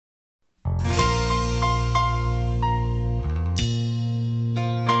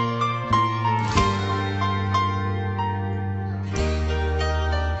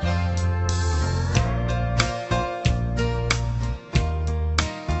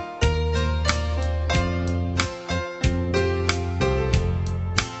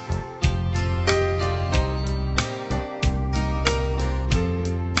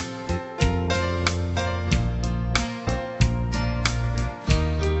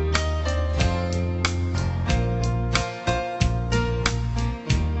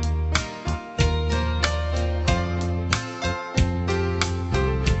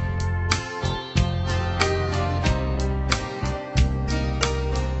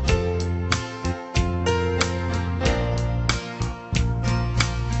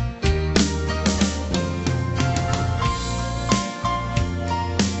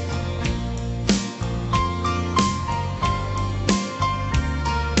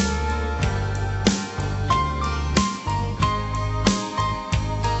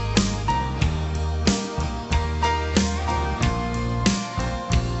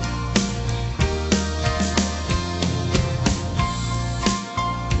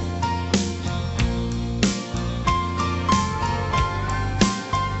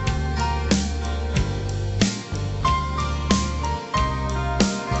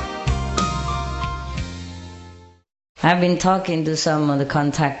I've been talking to some of the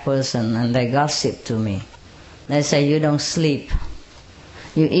contact person and they gossip to me. They say you don't sleep.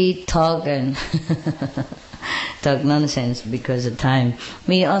 You eat, talk, and talk nonsense because of time.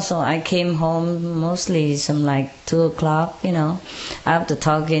 Me also, I came home mostly some like 2 o'clock, after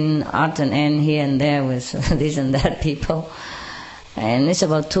talking odd and end here and there with this and that people. And it's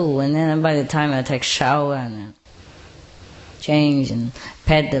about 2, and then by the time I take shower and change and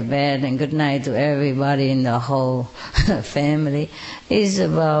pet the bed and good night to everybody in the whole family, it's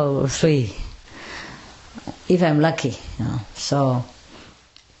about 3, if I'm lucky. So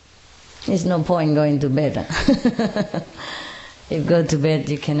there's no point going to bed. If you go to bed,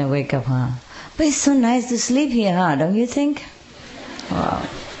 you cannot wake up, huh? But it's so nice to sleep here, huh? Don't you think? Wow.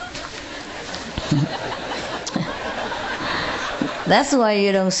 That's why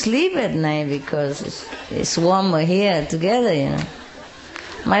you don't sleep at night, because it's warmer here together,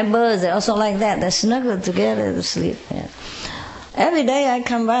 My birds are also like that. They snuggle together to sleep. Yeah. Every day I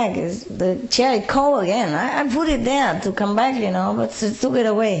come back, the chair is cold again. I put it there to come back, but they took it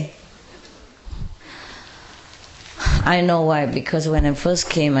away. I know why, because when I first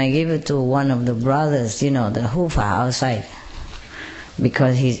came, I gave it to one of the brothers, the hufa outside,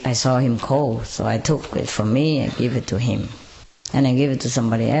 because I saw him cold, so I took it from me and gave it to him, and I gave it to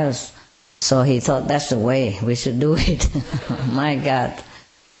somebody else. So he thought that's the way we should do it. My God,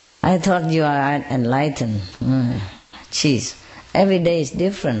 I thought you are enlightened. Jeez, every day is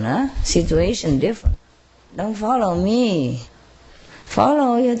different, huh? Situation different. Don't follow me.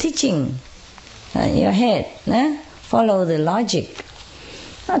 Follow your teaching, your head, huh? Follow the logic.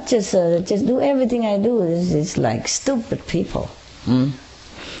 Not just do everything I do. It's like stupid people.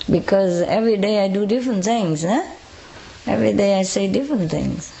 Because every day I do different things. Every day I say different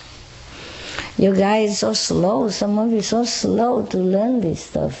things. You guys so slow. Some of you so slow to learn this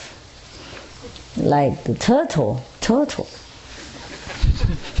stuff. Like the turtle.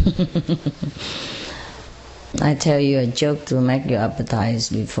 I tell you a joke to make you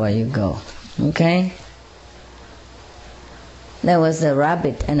appetize before you go. Okay? There was a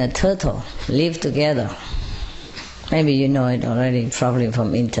rabbit and a turtle lived together. Maybe you know it already, probably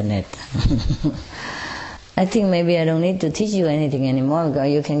from internet. I think maybe I don't need to teach you anything anymore, because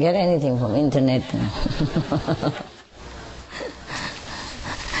you can get anything from internet.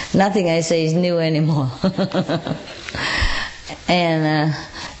 Nothing I say is new anymore. And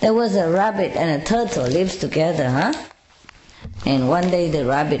there was a rabbit and a turtle lives together, huh? And one day the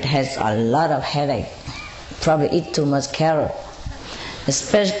rabbit has a lot of headache. Probably eat too much carrot.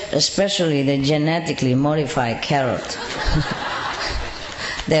 Especially the genetically modified carrot.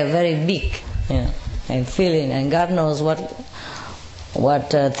 They're very big, and filling, and God knows what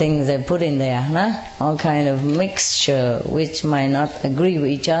things they put in there, all kind of mixture which might not agree with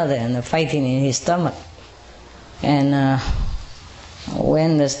each other, and they're fighting in his stomach. And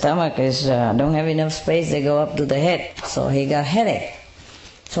when the stomach is don't have enough space, they go up to the head. So he got headache.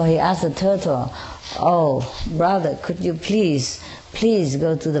 So he asked the turtle, "Oh, brother, could you please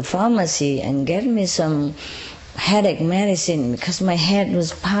go to the pharmacy and get me some headache medicine, because my head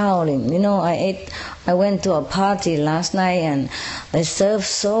was pounding. I went to a party last night and they served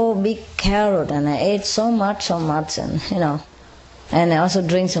so big carrot and I ate so much and and I also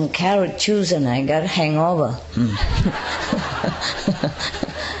drink some carrot juice and I got hangover."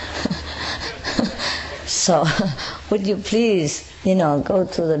 So would you please, go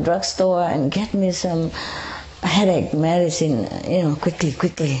to the drugstore and get me some headache medicine,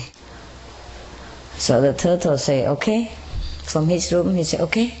 quickly. So the turtle say, okay. From his room he said,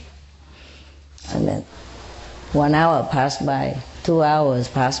 okay. And then 1 hour passed by, 2 hours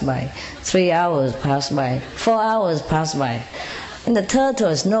passed by, 3 hours passed by, 4 hours passed by. And the turtle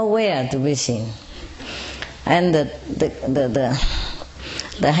is nowhere to be seen. And the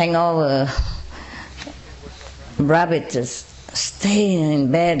hangover rabbit just staying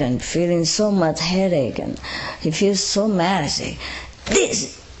in bed and feeling so much headache, and he feels so mad. He say,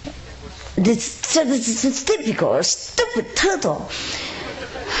 this is typical, stupid turtle.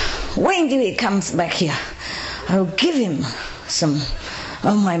 When do he comes back here, I'll give him some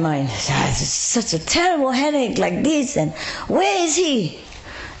of my mind. It's such a terrible headache like this, and where is he?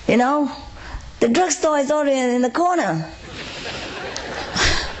 The drugstore is already in the corner.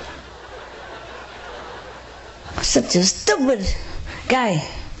 Such a stupid guy.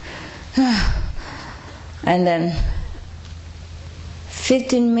 And then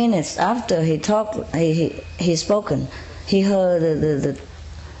 15 minutes after he talked, he spoken, he heard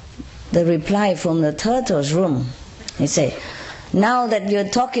the reply from the turtle's room. He said, "Now that you're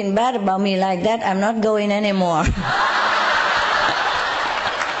talking bad about me like that, I'm not going anymore."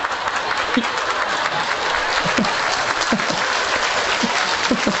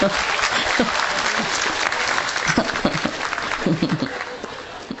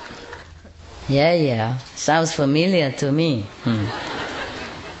 Yeah, sounds familiar to me.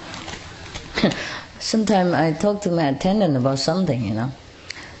 Sometimes I talk to my attendant about something,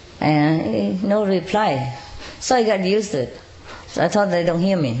 and no reply. So I got used to it. So I thought they don't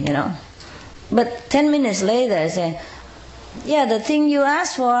hear me, But 10 minutes later I say, yeah, the thing you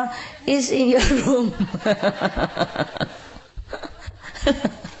asked for is in your room.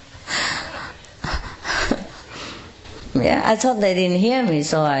 Yeah, I thought they didn't hear me,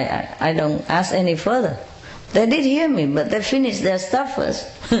 so I don't ask any further. They did hear me, but they finished their stuff first.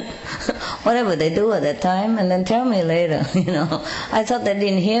 Whatever they do at that time, and then tell me later, I thought they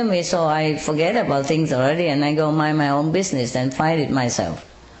didn't hear me, so I forget about things already, and I go mind my own business and find it myself.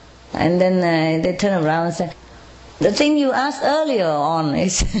 And then they turn around and say, the thing you asked earlier on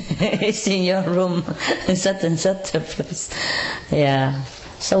is in your room, in such and such a place. Yeah.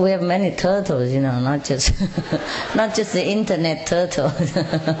 So we have many turtles, not just not just the internet turtle.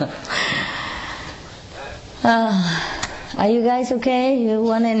 Are you guys okay? You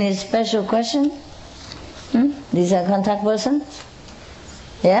want any special question? These are contact person?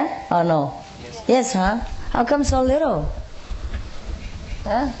 Yeah or no? Yes, huh? How come so little?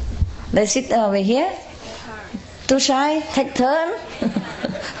 Huh? They sit over here? Too shy? Take turn?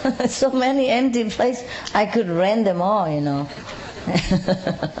 So many empty places. I could rent them all,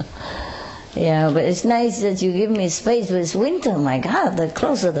 Yeah, but it's nice that you give me space, but it's winter. My God, the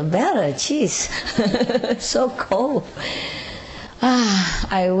closer the better. Jeez. So cold.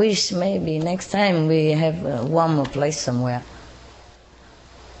 I wish maybe next time we have a warmer place somewhere.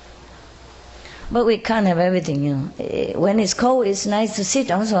 But we can't have everything, When it's cold, it's nice to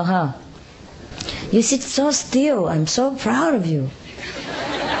sit also, huh? You sit so still. I'm so proud of you.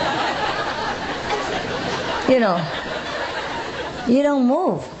 You don't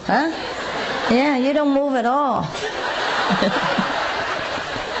move, huh? Yeah, you don't move at all.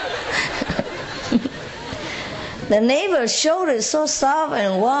 The neighbor's shoulder is so soft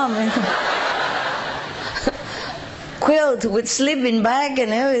and warm. Quilt with sleeping bag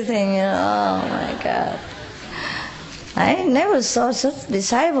and everything, Oh my God. I never saw such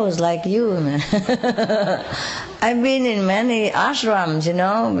disciples like you, man. I've been in many ashrams,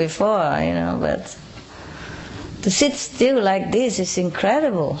 before, but to sit still like this is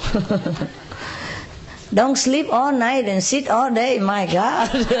incredible. Don't sleep all night and sit all day, my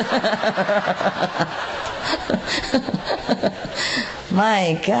God.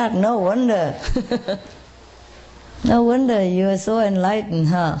 My God, no wonder. No wonder you are so enlightened,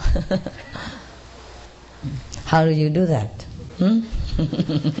 huh? How do you do that?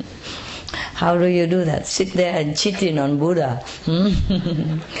 How do you do that? Sit there and cheating on Buddha.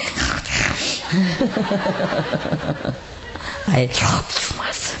 I love you,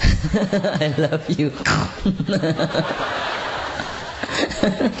 Master. I love you.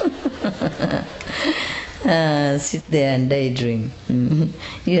 Sit there and daydream.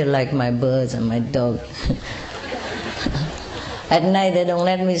 You're like my birds and my dog. At night they don't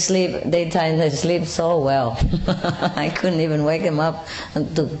let me sleep. Daytime they sleep so well. I couldn't even wake them up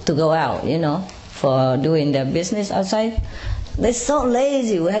to go out, for doing their business outside. They're so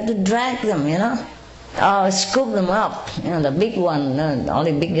lazy. We have to drag them, or scoop them up. The big one,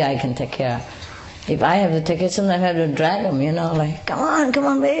 only big guy can take care. If I have to take it, sometimes I have to drag them, like, come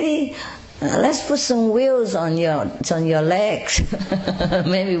on, baby. Let's put some wheels on your legs.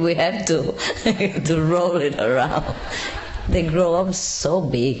 Maybe we have to roll it around. They grow up so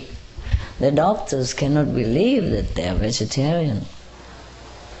big. The doctors cannot believe that they are vegetarian.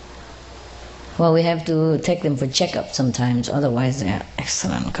 Well, we have to take them for checkup sometimes, otherwise they are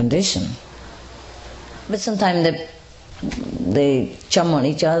excellent condition. But sometimes they chum on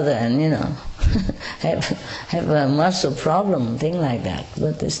each other and, have a muscle problem, thing like that.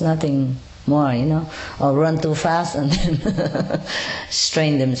 But it's nothing more, or run too fast and then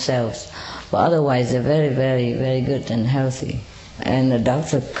strain themselves. But otherwise they're very, very, very good and healthy. And the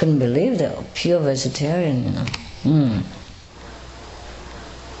doctor couldn't believe they're pure vegetarian,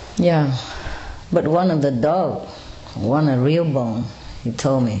 Yeah. But one of the dog want a real bone, he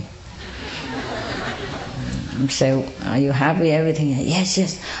told me. I say, are you happy, everything?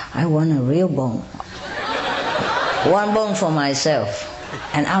 Yes, I want a real bone. One bone for myself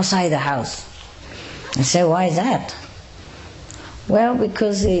and outside the house. I said, why is that? Well,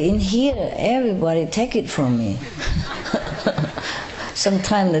 because in here everybody take it from me.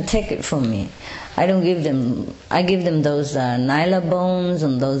 Sometimes they take it from me. I don't give them. I give them those nyla bones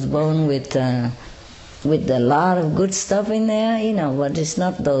and those bones with a lot of good stuff in there, but it's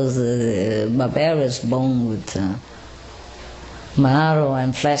not those barbarous bones with marrow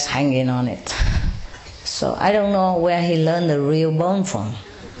and flesh hanging on it. So I don't know where he learned the real bone from.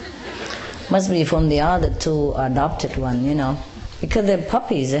 Must be from the other two adopted one, because they're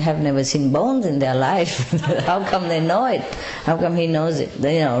puppies. They have never seen bones in their life. How come they know it? How come he knows it?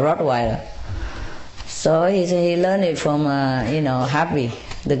 Rottweiler. So he learned it from, Happy,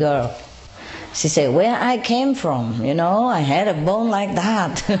 the girl. She said, where I came from, I had a bone like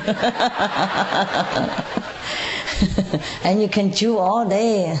that. And you can chew all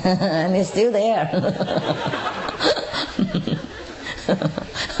day, and it's still there.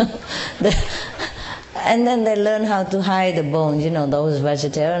 And then they learn how to hide the bones, those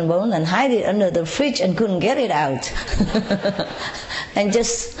vegetarian bones, and hide it under the fridge and couldn't get it out. And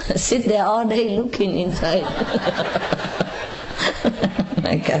just sit there all day looking inside.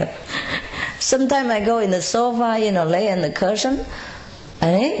 My God. Sometimes I go in the sofa, lay on the cushion,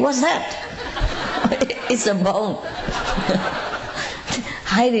 and what's that? It's a bone.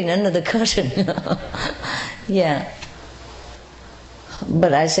 Hiding under the cushion. Yeah.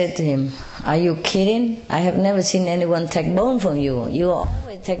 But I said to him, are you kidding? I have never seen anyone take bone from you. You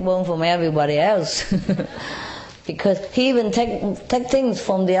always take bone from everybody else. Because he even take things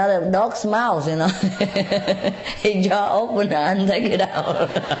from the other dog's mouth, He jaw open and take it out.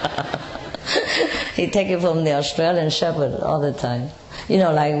 He take it from the Australian Shepherd all the time.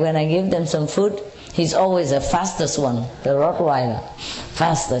 Like when I give them some food, he's always the fastest one, the Rottweiler,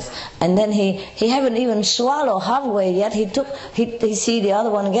 fastest. And then he haven't even swallowed halfway yet. He see the other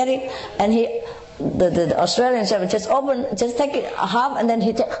one get it, and the Australian Shepherd just take it half, and then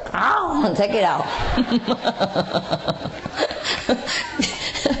he take it out.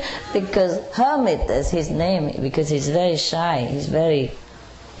 Because Hermit is his name, because he's very shy. He's very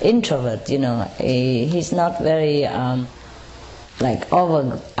introvert. He's not very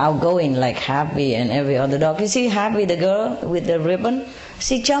outgoing like Happy and every other dog. You see Happy, the girl with the ribbon?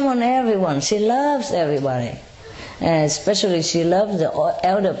 She jumps on everyone. She loves everybody. And especially she loves the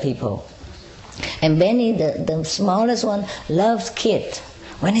elder people. And Benny, the smallest one, loves kids.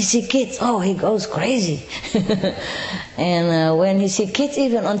 When he sees kids, he goes crazy. And when he sees kids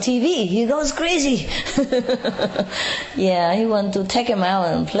even on TV, he goes crazy. Yeah, he wants to take him out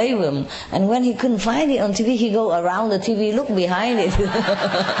and play with him. And when he couldn't find it on TV, he go around the TV, look behind it.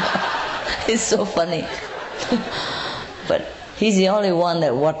 It's so funny. But he's the only one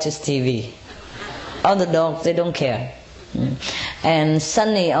that watches TV. Other dogs, they don't care. And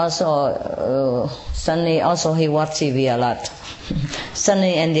Sunny also he watch TV a lot.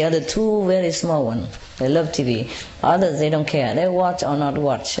 Sunny and the other two very small one, they love TV. Others, they don't care. They watch or not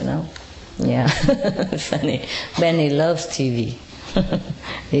watch, Yeah, funny. Benny loves TV.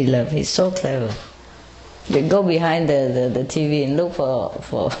 He's so clever. They go behind the TV and look for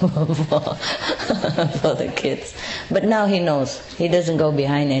for the kids. But now he knows. He doesn't go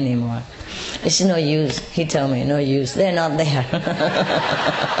behind anymore. It's no use. He told me, no use. They're not there.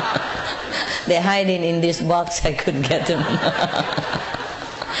 They're hiding in this box. I couldn't get them.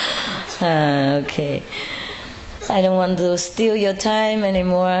 Okay. I don't want to steal your time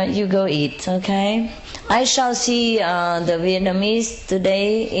anymore. You go eat, okay? I shall see the Vietnamese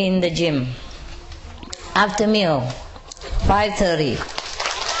today in the gym. After meal, 5:30.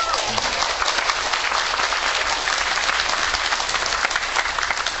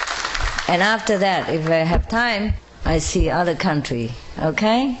 And after that, if I have time, I see other country,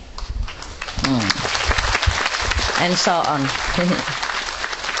 okay? And so on.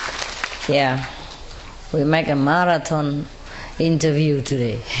 Yeah, we make a marathon interview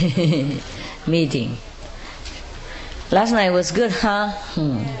today, meeting. Last night was good, huh?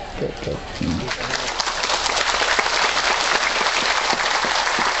 Good.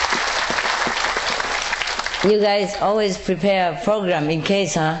 You guys always prepare a program in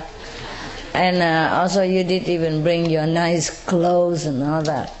case, huh? And also you did even bring your nice clothes and all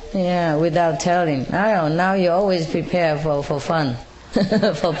that. Yeah, without telling. Now you always prepare for fun,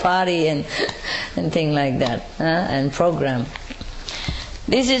 for party and things like that, and program.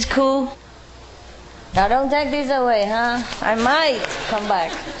 This is cool. Now don't take this away, huh? I might come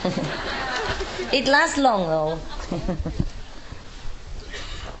back. It lasts long though.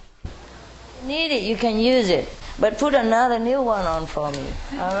 You need it, you can use it. But put another new one on for me.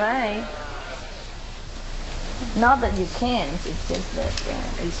 Alright? Not that you can't, it's just that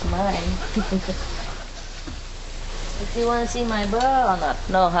it's mine. If you want to see my bird or not?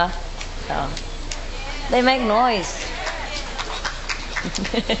 No, huh? No. They make noise.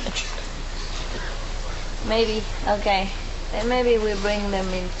 Maybe, okay. Then maybe we bring them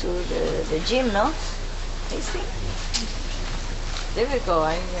into the gym, no? You see? Difficult,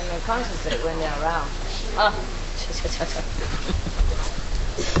 I can concentrate when they're around.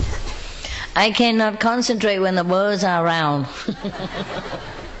 I cannot concentrate when the birds are around.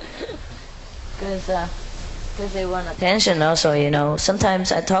 Because they want attention also, you know.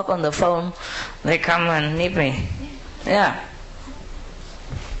 Sometimes I talk on the phone, they come and nip me. Yeah.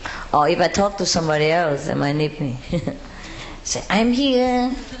 Or if I talk to somebody else, they might nip me. Say, I'm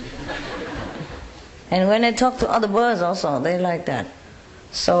here. And when I talk to other birds also, they like that.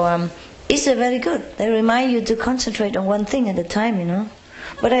 So it's very good. They remind you to concentrate on one thing at a time, you know.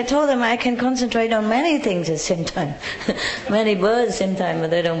 But I told them I can concentrate on many things at the same time. Many birds at the same time, but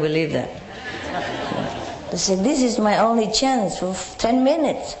they don't believe that. They said, this is my only chance for 10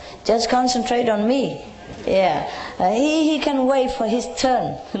 minutes. Just concentrate on me. Yeah. He can wait for his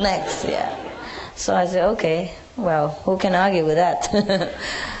turn next. Yeah. So I said, okay, well, who can argue with that?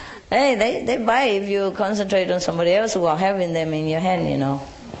 Hey, they buy if you concentrate on somebody else who are having them in your hand, you know.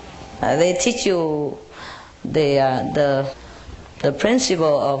 They teach you the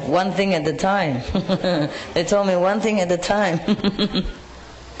principle of one thing at a time. They told me one thing at a time.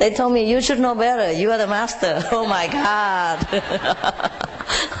 They told me, you should know better. You are the master. Oh my God.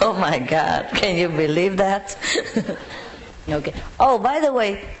 Oh my God. Can you believe that? Okay. Oh, by the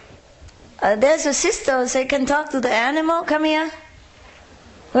way, there's a sister who say, can talk to the animal. Come here.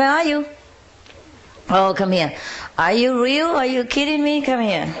 Where are you? Oh, come here. Are you real? Are you kidding me? Come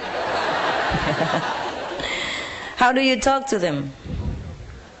here. How do you talk to them?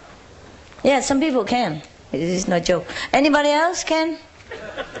 Yeah, some people can. It is no joke. Anybody else can?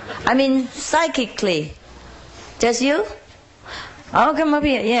 I mean, psychically. Just you? Oh, come up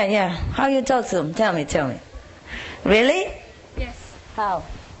here. Yeah, yeah. How you talk to them? Tell me. Really? Yes. How?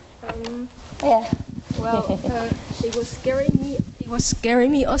 Yeah. Well, it was scaring me. It was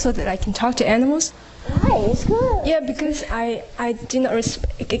scaring me also that I can talk to animals. Why? It's good. Yeah, because I did not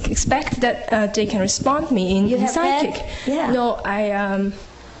expect that they can respond to me in psychic. Pet? Yeah. No, I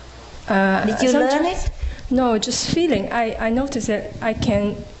Did you learn it? No, just feeling. I noticed that I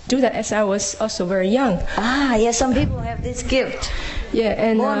can do that as I was also very young. Ah, yes, some people have this gift. Yeah,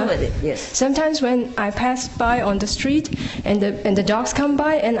 and Born with it, yes. Sometimes when I pass by on the street and the dogs come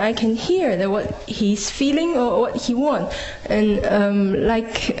by and I can hear that what he's feeling or what he wants, and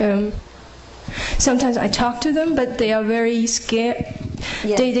sometimes I talk to them, but they are very scared.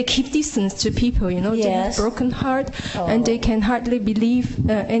 Yeah. They keep distance to people, you know. Yes. They have broken heart, and they can hardly believe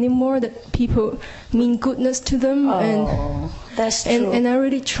anymore that people mean goodness to them. Oh, that's true. And I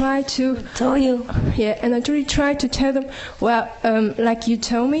really try to tell you. Yeah, and I really try to tell them. Well, like you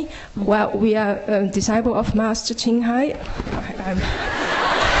told me. Well, we are disciple of Master Ching Hai.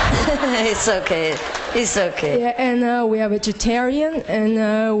 It's okay. It's okay. Yeah, and we are vegetarian, and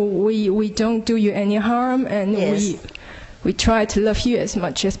we don't do you any harm, and yes. we try to love you as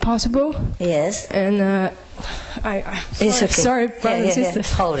much as possible. Yes. And it's okay. Sorry, brothers and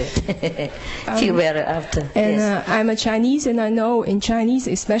sisters. Hold it. Feel better after. And yes. I'm a Chinese, and I know in Chinese,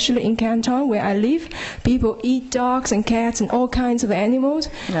 especially in Canton where I live, people eat dogs and cats and all kinds of animals.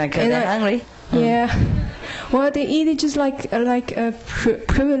 Because they're hungry. Yeah. Well, they eat it just like a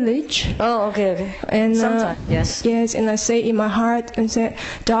privilege. Oh, okay. And sometimes, yes. Yes, and I say in my heart and say,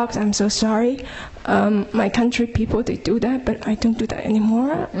 dogs, I'm so sorry. My country people, they do that, but I don't do that anymore.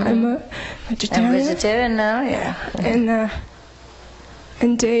 Mm-hmm. I'm a vegetarian. I'm vegetarian now, yeah.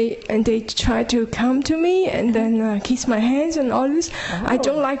 And they try to come to me and then kiss my hands and all this. Oh. I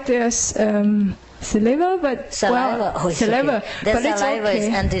don't like this. Saliva, but saliva. Well, saliva. Okay. But saliva okay. is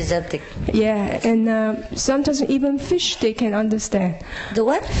antiseptic. Yeah, and sometimes even fish they can understand. The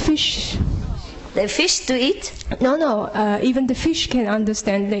what? Fish. The fish to eat? No. Even the fish can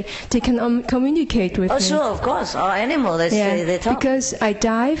understand. They can communicate with me. Oh, sure, of course. Or animal, they talk. Because I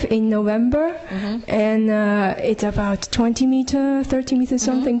dive in November, mm-hmm. and it's about 20 meters, 30 meters,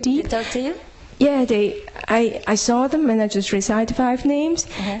 mm-hmm. something deep. They talk to you? Yeah, I saw them and I just recited 5 names,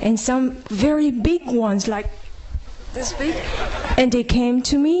 and some very big ones, like this big, and they came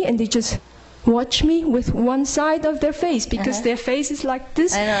to me and they just watch me with one side of their face because their face is like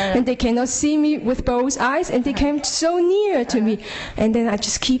this, I know. And they cannot see me with both eyes, and they came so near to me, and then I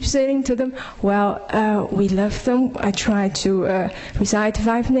just keep saying to them, well, we love them. I try to recite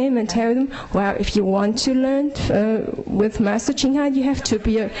 5 names and tell them, well, if you want to learn with Master Ching Hai, you have to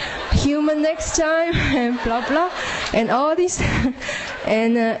be a human next time, and blah blah, and all this,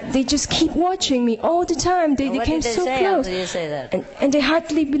 and they just keep watching me all the time. They came so close. How do you say that? And they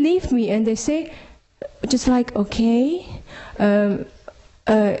hardly believe me, and they say, just like, okay,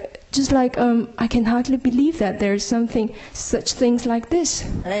 just like, I can hardly believe that there's such things like this.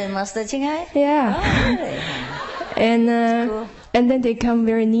 Master Ching Hai? Yeah. Oh, really? And cool. And then they come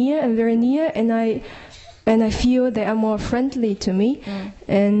very near, and I and I feel they are more friendly to me.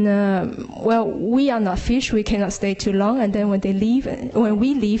 And well, we are not fish; we cannot stay too long. And then when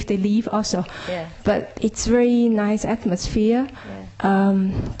we leave, they leave also. Yeah. But it's very nice atmosphere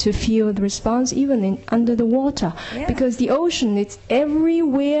to feel the response, even under the water, because the ocean, it's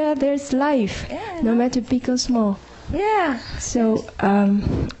everywhere. There's life, no matter big or small. Yeah. So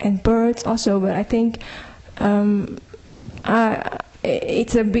and birds also, but I think.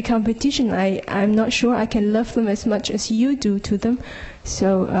 It's a big competition. I'm not sure I can love them as much as you do to them.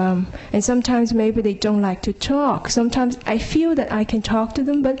 So, and sometimes maybe they don't like to talk. Sometimes I feel that I can talk to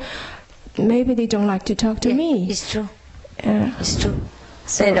them, but maybe they don't like to talk to me. It's true. It's true.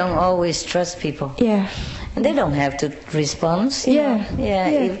 So they don't always trust people. Yeah. And they don't have to respond. Yeah.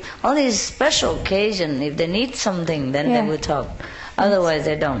 If only a special occasion, if they need something, then they will talk. Otherwise,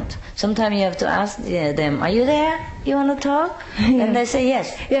 they don't. Sometimes you have to ask them, are you there? You want to talk? And they say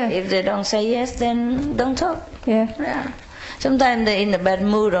yes. Yeah. If they don't say yes, then don't talk. Yeah. Sometimes they're in a bad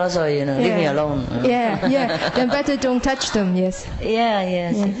mood also, leave me alone. Yeah. Then better don't touch them, yes.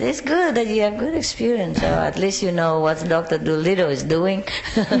 Yes. It's good that you have good experience. So at least you know what Dr. Dolittle is doing.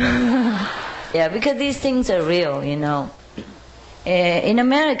 Yeah, because these things are real, In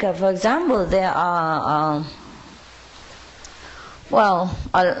America, for example, there are...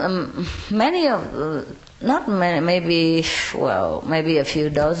 many of, not many, maybe a few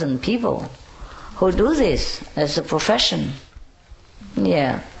dozen people who do this as a profession.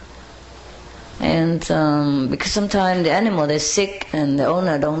 Yeah. And because sometimes the animal is sick and the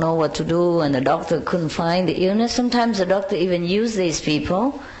owner don't know what to do and the doctor couldn't find the illness, sometimes the doctor even use these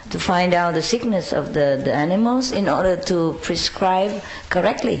people to find out the sickness of the animals in order to prescribe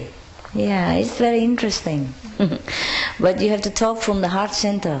correctly. Yeah, it's very interesting. But you have to talk from the heart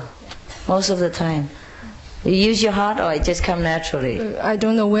center most of the time. You use your heart or it just comes naturally? I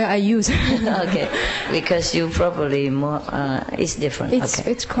don't know where I use. Okay, because you probably more, it's different.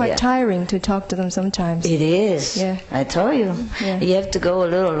 It's quite tiring to talk to them sometimes. It is. Yeah. I told you. Yeah. You have to go a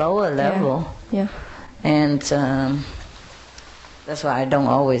little lower level. Yeah. And that's why I don't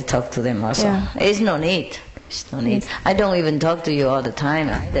always talk to them also. Yeah. It's no need. I don't even talk to you all the time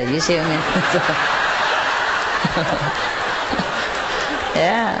either. You see what I mean?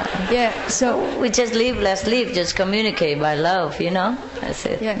 Yeah. So we just let's live, just communicate by love, That's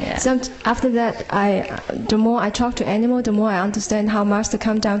it. Yeah. So after that, the more I talk to animal, the more I understand how Master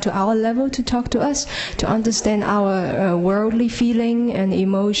come down to our level to talk to us, to understand our worldly feeling and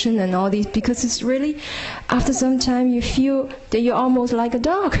emotion and all these. Because it's really, after some time, you feel that you're almost like a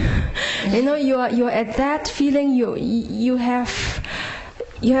dog. You're at that feeling. You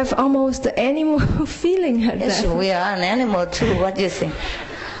have almost the animal feeling at yes, that. We are an animal too. What do you think?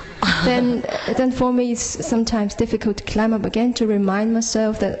 Then for me it's sometimes difficult to climb up again, to remind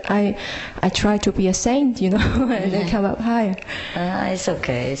myself that I try to be a saint, and then come up higher. It's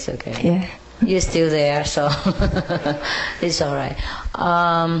okay. Yeah. You're still there, so it's all right.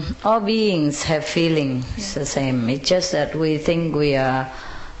 All beings have feelings the same. It's just that we think we are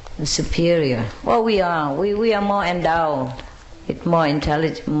superior. Well, we are. We are more endowed. With more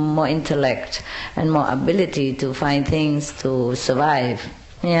intellect, and more ability to find things to survive.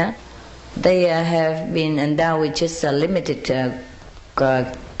 Yeah, they have been endowed with just a limited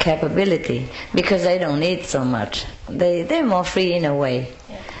capability because they don't need so much. They're more free in a way.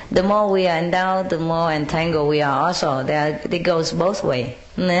 Yeah. The more we are endowed, the more entangled we are. Also, it goes both ways.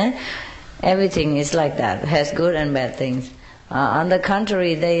 Yeah? Everything is like that. It has good and bad things. On the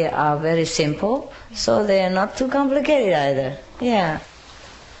contrary, they are very simple, so they are not too complicated either. Yeah.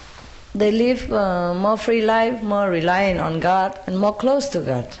 They live more free life, more reliant on God, and more close to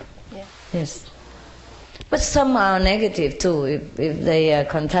God. Yeah. Yes. But some are negative too. If they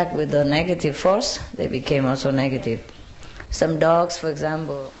contact with the negative force, they became also negative. Some dogs, for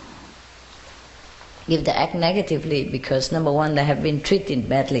example, if they act negatively because, number one, they have been treated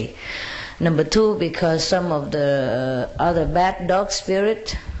badly. Number two, because some of the other bad dog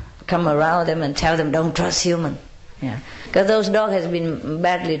spirit come around them and tell them, don't trust human. Yeah, because those dogs has been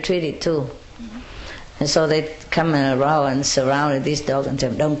badly treated too. And so they come around and surround these dogs and tell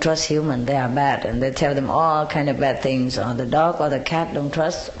them, don't trust human, they are bad. And they tell them all kind of bad things. Or the dog or the cat, don't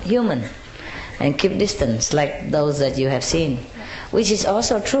trust human. And keep distance, like those that you have seen. Which is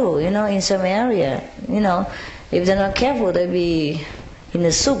also true, in some area. If they're not careful, they'll be in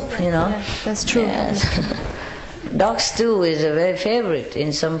the soup, Yeah, that's true. Yes. Dog stew is a very favorite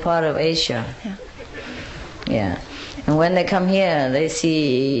in some part of Asia. Yeah. And when they come here, they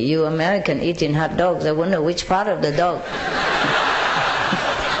see you American eating hot dogs. They wonder which part of the dog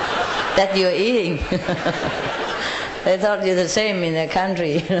that you're eating. They thought you're the same in their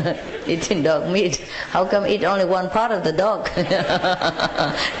country, eating dog meat. How come eat only one part of the dog?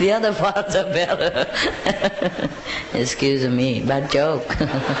 The other parts are better. Excuse me, bad joke.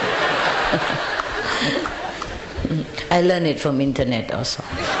 I learned it from internet also.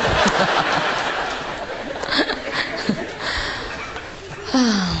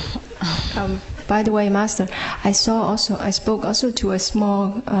 By the way, Master, I spoke also to a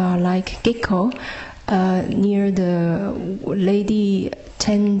small like gecko near the lady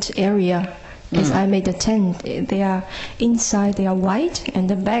tent area. Because I made a tent. They are inside, they are white, and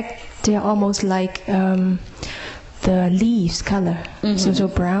the back they are almost like the leaves color, so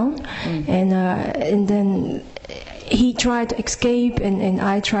brown. And then he tried to escape, and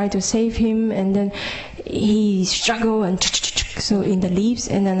I tried to save him, and then he struggled and so in the leaves,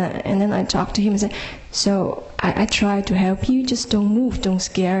 and then I talked to him and said, so I try to help you, just don't move, don't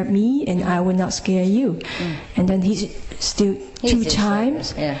scare me, and I will not scare you. And then he still 2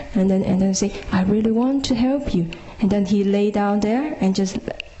 times, and then say, I really want to help you. And then he lay down there and just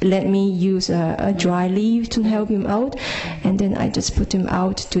let me use a dry leaf to help him out, and then I just put him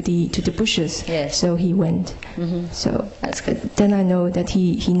out to the bushes. Yes. So he went. So that's good. Then I know that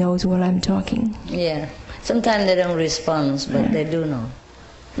he knows what I'm talking. Yeah. Sometimes they don't respond, but they do know.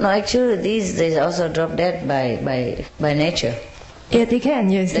 No, actually, these days also drop dead by nature. Yeah, they can.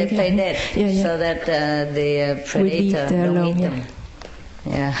 Yes, they play can. dead, so that the predator don't eat them.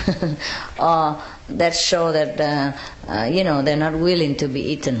 Yeah, or that show that they're not willing to be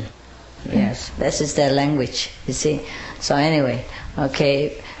eaten. Yes, this is their language. You see. So anyway,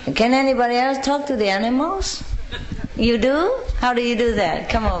 okay. Can anybody else talk to the animals? You do? How do you do that?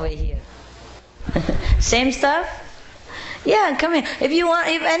 Come over here. Same stuff? Yeah, come here.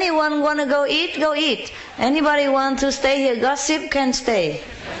 If anyone want to go eat. Anybody want to stay here, gossip, can stay.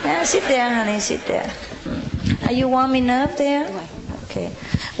 Yeah, sit there, honey, sit there. Are you warm enough there? Okay.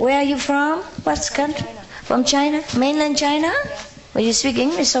 Where are you from? What country? From China? Mainland China? Well, you speak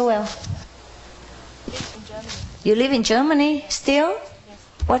English so well. Yes, in Germany. You live in Germany still? Yes.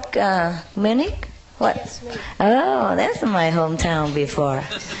 What, Munich? What? Yes, Munich. Oh, that's my hometown before.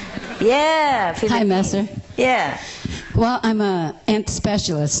 Yeah. Hi, Master. Yeah. Well, I'm a ant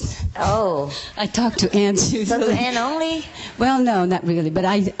specialist. Oh. I talk to ants usually. So to ant only? Well, no, not really. But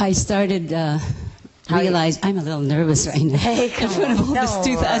I started realize I'm a little nervous right now. Hey, in front of all this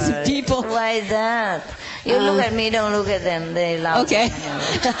 2,000 people. Why that? You look at me, don't look at them. They laugh. Okay.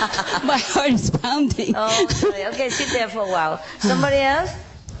 My heart is pounding. Oh, sorry. Okay, sit there for a while. Somebody else?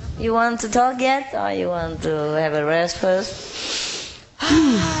 You want to talk yet, or you want to have a rest first?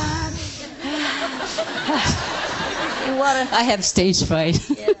 I have stage fright.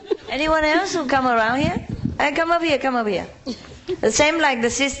 Yeah. Anyone else who come around here? Come up here, come up here. The same like the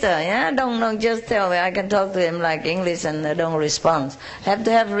sister, yeah? Don't just tell me. I can talk to him like English and they don't respond. Have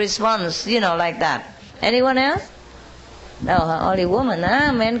to have a response, like that. Anyone else? No, only woman,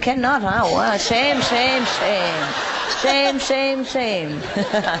 huh? Men cannot, huh? Wow, shame. Shame.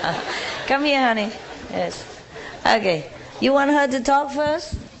 Come here, honey. Yes. Okay. You want her to talk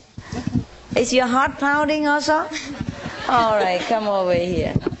first? Is your heart pounding also? All right, come over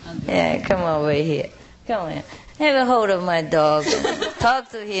here. Yeah, come over here. Come here. Have a hold of my dog. Talk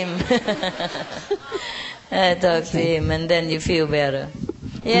to him. Talk to him, and then you feel better.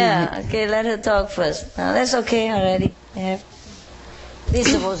 Yeah, okay, let her talk first. Now, that's okay already. Yeah. This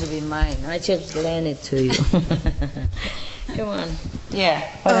is supposed to be mine. I just lend it to you. Come on. Yeah,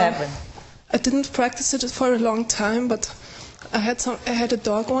 what happened? I didn't practice it for a long time, but I had a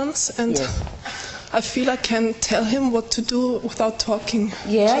dog once, and I feel I can tell him what to do without talking.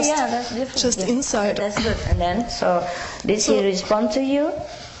 Yeah, that's different. Just inside. That's good. And then, did he respond to you?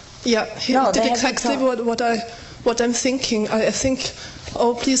 Yeah, he did exactly what I'm thinking. I think,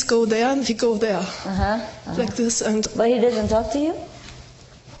 oh, please go there, and he go there, like this. But he doesn't talk to you?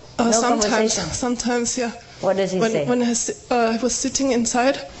 No sometimes, yeah. What does he say? When I was sitting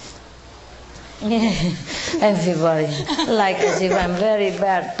inside. Everybody, like as if I'm a very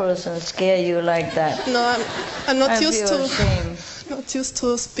bad person, scare you like that. No, I'm not used to. Ashamed. Not used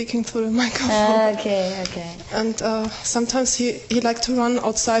to speaking through the microphone. Okay. And sometimes he liked to run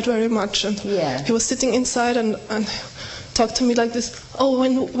outside very much, and he was sitting inside and talked to me like this. Oh,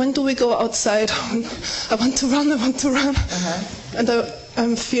 when do we go outside? I want to run. And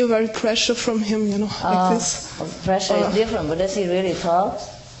I feel very pressure from him, like this. Pressure is different, but does he really talk?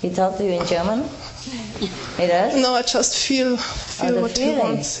 He talked to you in German? He does? No, I just feel what he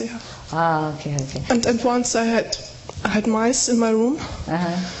wants. Yeah. Okay. And once I had mice in my room,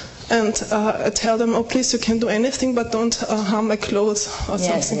 And I tell them, oh, please, you can do anything, but don't harm my clothes or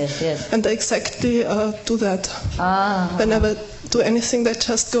something. Yes. And they exactly do that. They never do anything. They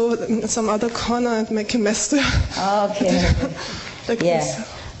just go in some other corner and make a mess there. Okay. Like this.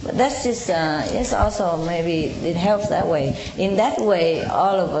 But that's just, yes, also maybe it helps that way. In that way,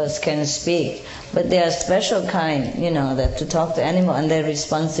 all of us can speak. But they are special kind, that to talk to animal and they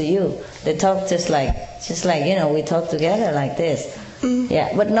respond to you. They talk just like, we talk together like this.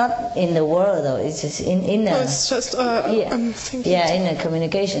 Yeah, but not in the world though. It's just in a. No, it's just I'm thinking. Yeah, in a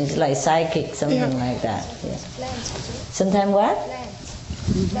communication, it's like psychic, something like that. Yeah. Sometimes what?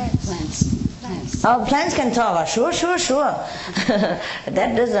 Plants. Oh, plants can talk. Sure.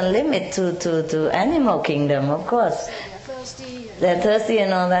 That doesn't limit to animal kingdom, of course. They're thirsty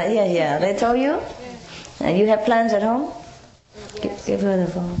and all that. Yeah. They told you? And you have plants at home? Give her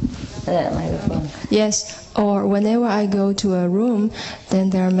the phone. That microphone. Yes, or whenever I go to a room,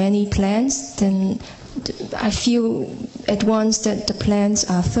 then there are many plants, then I feel at once that the plants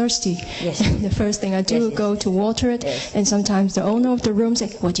are thirsty. Yes. The first thing I do, go to water it, and sometimes the owner of the room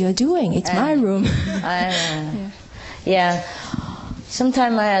says, what are you doing? It's my room. Yeah.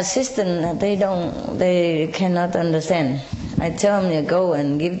 Sometimes my assistant, they cannot understand. I tell them to go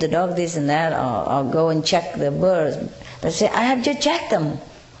and give the dog this and that, or go and check the birds. They say, I have just checked them.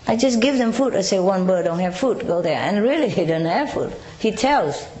 I just give them food. I say, one bird don't have food, go there. And really, he don't have food. He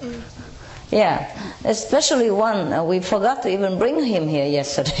tells. Yeah, especially one, we forgot to even bring him here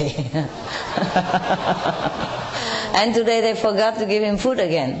yesterday. And today they forgot to give him food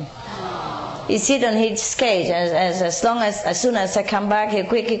again. He sit on his cage, as soon as I come back, he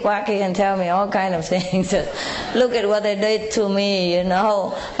quicky quacky and tell me all kind of things. Look at what they did to me, I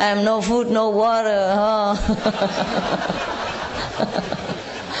have no food, no water.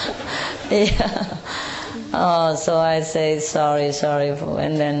 Yeah. Oh, so I say sorry,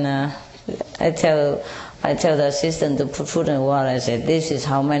 and then I tell the assistant to put food and water. I said, this is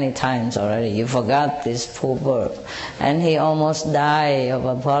how many times already you forgot this poor bird, and he almost died of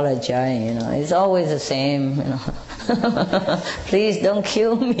apologizing. It's always the same. Please don't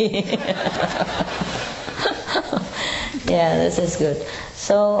kill me. Yeah, this is good.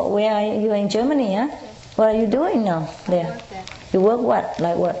 So where are you? In Germany, huh? What are you doing now there? You work what?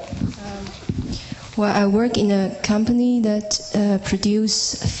 Like what? Well, I work in a company that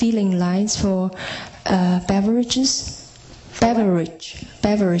produce filling lines for beverage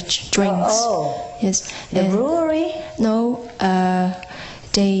drinks. Oh. Yes. The brewery? No,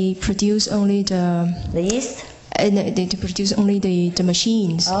 they produce only the yeast. They produce only the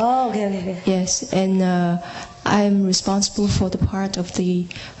machines. Oh, okay. Yes, and I'm responsible for the part of the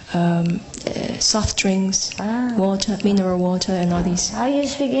soft drinks, water, mineral water, and all these. How you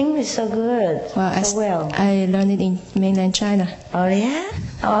speak English so good? Well, I learned it in mainland China. Oh yeah?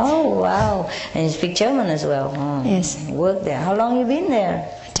 Oh wow! And you speak German as well? Oh. Yes. You work there. How long you been there?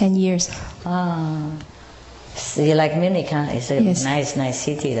 10 years. So you like Munich, huh? It's a nice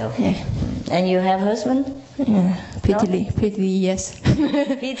city though. Yeah. And you have husband? Yeah. Pitifully, yes.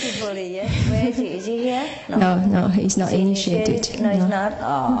 Pitifully, yes. Where is he? Is he here? No, he's not initiated. No, he's not?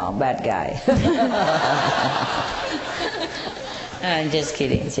 Oh, bad guy. I'm just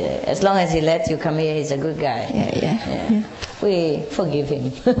kidding. As long as he lets you come here, he's a good guy. Yeah. We forgive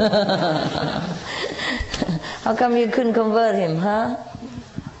him. How come you couldn't convert him, huh?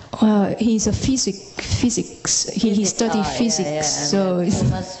 Well, he's a physics. He studied physics, so it's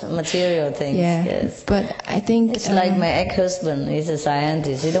much material things. Yeah, yes. But I think it's like my ex-husband. He's a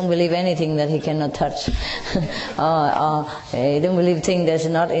scientist. He don't believe anything that he cannot touch, or he don't believe things that's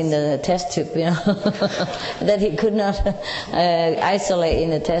not in the test tube. That he could not isolate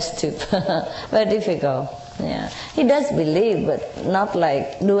in the test tube. Very difficult. Yeah, he does believe, but not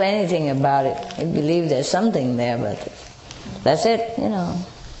like do anything about it. He believes there's something there, but that's it.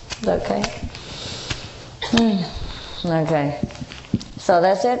 Okay. Okay. So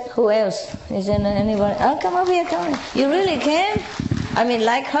that's it. Who else? Is there anybody? Oh, come over here, come on. You really came? I mean,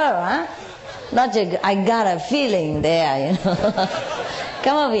 like her, huh? Not just, I got a feeling there,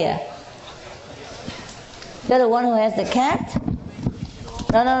 Come over here. You're the one who has the cat?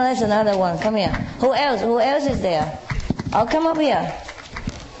 No, that's another one. Come here. Who else? Who else is there? Oh, come over here.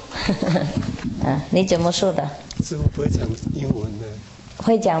 你怎么说的？师父不会讲英文的。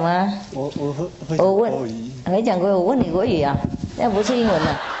会讲吗？我会讲国语。会讲国语，我问你国语啊，那不是英文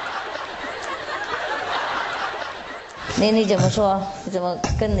的。你怎么说？你怎么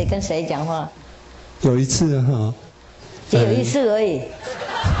跟谁讲话？有一次哈，只有一次而已。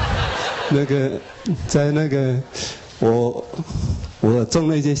在我我种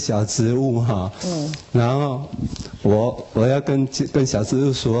了一些小植物哈，然后我要跟小植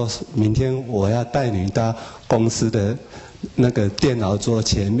物说，明天我要带你到公司的那个电脑桌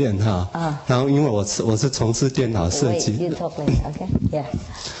前面哈，然后因为我是从事电脑设计，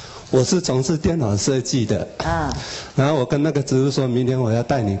我是从事电脑设计的，然后我跟那个植物说，明天我要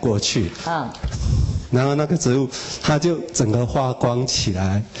带你过去，然后那个植物它就整个发光起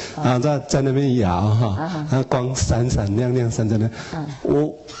来，然后在那边摇哈，它光闪闪亮亮闪闪亮。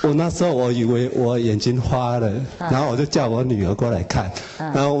我那时候我以为我眼睛花了，然后我就叫我女儿过来看，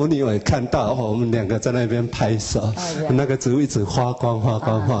然后我女儿看到，我们两个在那边拍手，那个植物一直发光发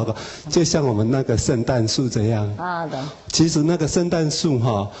光发光，就像我们那个圣诞树这样。其实那个圣诞树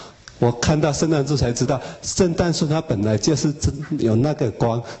哈。我看到圣诞树才知道，圣诞树它本来就是有那个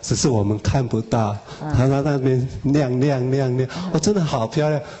光，只是我们看不到。它那边亮亮亮亮，真的好漂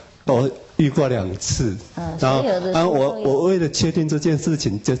亮。我遇过2次，然后我为了确定这件事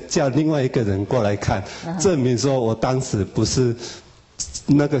情，就叫另外一个人过来看，证明说我当时不是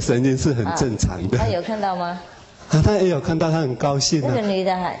那个神经是很正常的。他有看到吗？他也有看到，他很高兴。那个女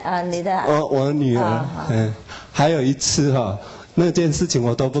的你的我女儿，还有一次哈。那件事情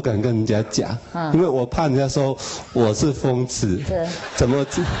我都不敢跟人家讲，因为我怕人家说我是疯子。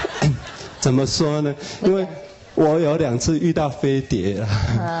怎么说呢？因为我有2次遇到飞碟了。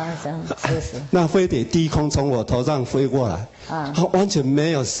这样是。那飞碟低空从我头上飞过来，它完全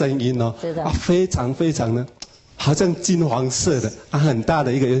没有声音哦，非常非常的，好像金黄色的，很大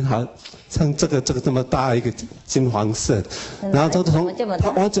的一个圆，好像这个这么大一个金黄色的，然后它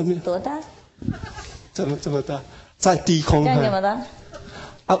完全没有多大？这么大。在低空，这样怎么的？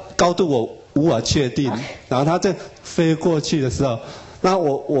高度我无法确定。然后它在飞过去的时候，那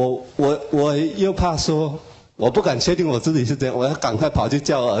我又怕说，我不敢确定我自己是这样，我要赶快跑去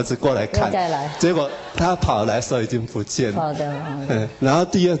叫我儿子过来看。再来。结果他跑来的时候已经不见了。好的。然后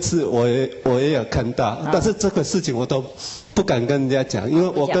第2次我也有看到，但是这个事情我都不敢跟人家讲，因为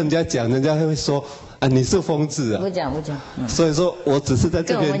我跟人家讲，人家会说你是疯子啊。不讲。所以说我只是在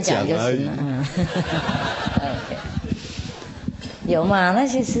这边讲而已。有嘛？那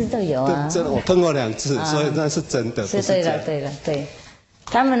些事都有啊。真的，我碰过2次，所以那是真的。是对了。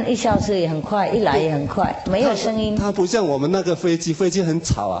他们一消失也很快，一来也很快，没有声音。它不像我们那个飞机很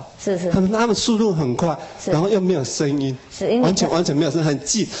吵啊。是。他们速度很快，然后又没有声音，完全没有声音，很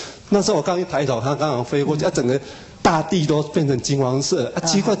近。那时候我刚一抬头，它刚好飞过去，整个大地都变成金黄色，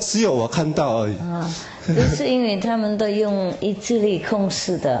奇怪，只有我看到而已。就是因为他们都用意志力控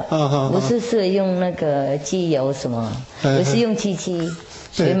制的，不是用那个机油什么，不是用机器，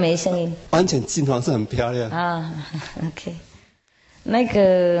所以没声音。完全金黄色，很漂亮。OK， 那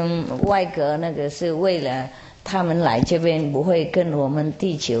个外格那个是为了他们来这边不会跟我们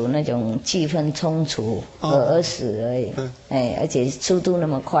地球那种气氛冲突而死而已。而且速度那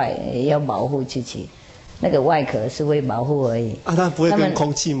么快，也要保护自己。那个外壳是为保护而已。它不会跟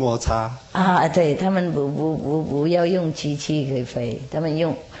空气摩擦。对，他们不要用机器可以飞，他们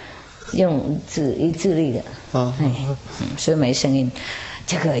用意志力的。所以没声音。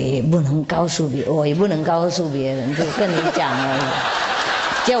这个也不能告诉我也不能告诉别人，就跟你讲而已，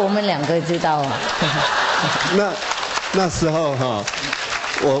叫我们2个知道啊。那时候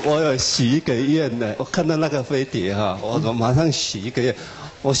我有许一个愿的，我看到那个飞碟我马上许一个愿，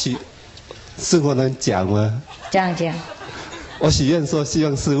我许。师父能讲吗？讲。我许愿说，希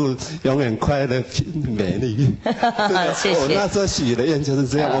望师父永远快乐、美丽。谢谢。我那时候许的愿就是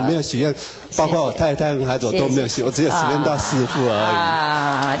这样，我没有许愿，包括我太太和孩子我都没有许，我只有许愿到师父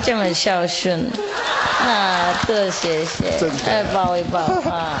而已。这么孝顺，多谢谢，抱一抱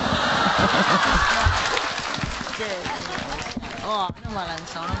那么冷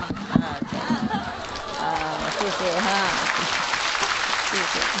熟了吗？谢谢谢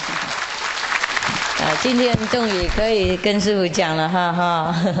谢。今天终于可以跟师父讲了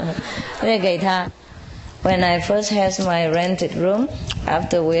那给他。When I first had my rented room, I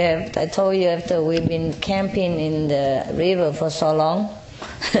told you after we've been camping in the river for so long,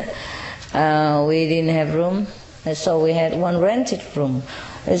 we didn't have room, and so we had one rented room.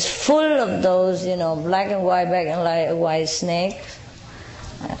 It's full of those, black and white snakes.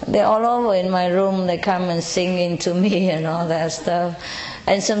 They're all over in my room. They come and singing to me and all that stuff.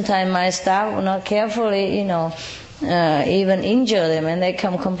 And sometimes my staff will not carefully, even injure them, and they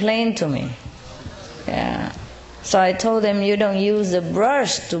come complain to me. Yeah. So I told them, you don't use the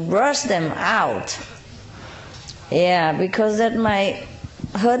brush to brush them out. Yeah, because that might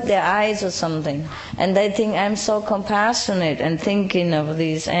hurt their eyes or something. And they think I'm so compassionate and thinking of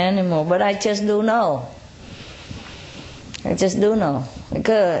these animals, but I just don't know. I just do know,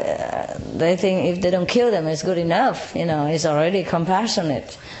 because they think if they don't kill them, it's good enough. It's already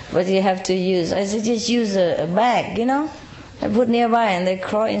compassionate. But you have to use. I said, just use a bag, I put nearby, and they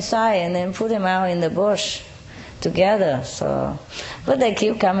crawl inside, and then put them out in the bush together. So, but they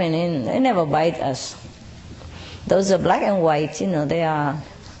keep coming in. They never bite us. Those are black and white. They are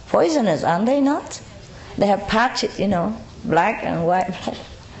poisonous, aren't they not? They have patches, black and white.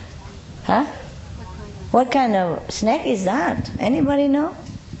 Huh? What kind of snake is that? Anybody know?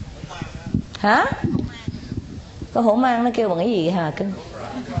 Hả? Có hổ mang nó kêu bằng cái gì hả?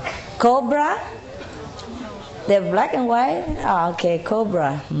 Cobra? They're black and white? Okay,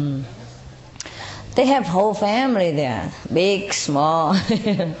 cobra. They have whole family there. Big, small.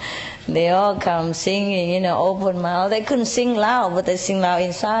 They all come singing, open mouth. They couldn't sing loud, but they sing loud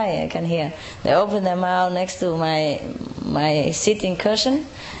inside. I can hear. They open their mouth next to my sitting cushion.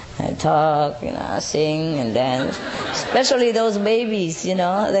 I talk, sing and dance. Especially those babies,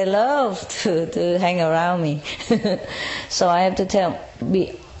 they love to hang around me. So I have to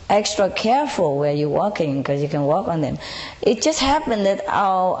be extra careful where you're walking, because you can walk on them. It just happened that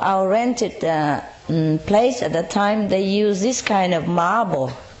our rented place at the time, they use this kind of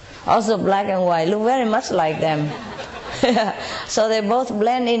marble, also black and white, look very much like them. So they both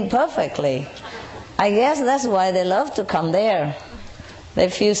blend in perfectly. I guess that's why they love to come there. They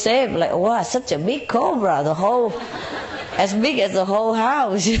feel safe, like, wow, such a big cobra, as big as the whole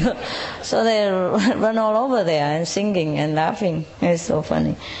house. So they run all over there and singing and laughing. It's so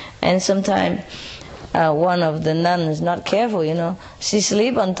funny. And sometimes one of the nuns is not careful, she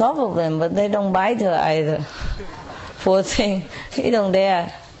sleep on top of them, but they don't bite her either. Poor thing, he don't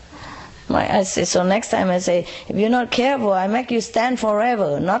dare. I say, so next time I say, if you're not careful, I make you stand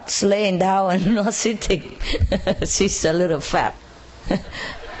forever, not laying down and not sitting. She's a little fat.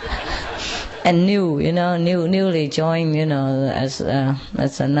 And newly joined, as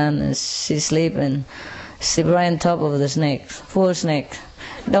a nun, and she sleep right on top of the snake, poor snake.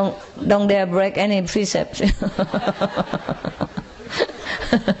 Don't dare break any precept.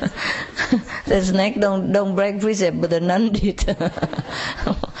 The snake don't break precept, but the nun did.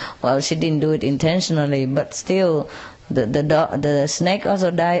 Well, she didn't do it intentionally, but still. The snake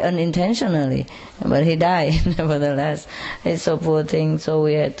also died unintentionally, but he died nevertheless. It's a poor thing, so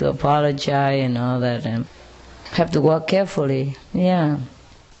we had to apologize and all that, and have to walk carefully. Yeah.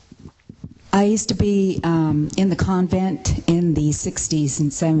 I used to be in the convent in the 60s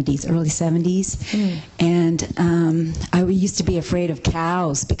and 70s, early 70s, and I used to be afraid of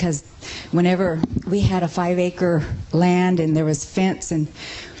cows, because whenever we had a 5-acre land and there was fence, and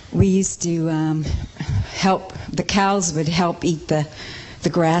we used to the cows would help eat the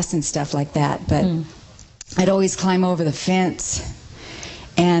grass and stuff like that, but I'd always climb over the fence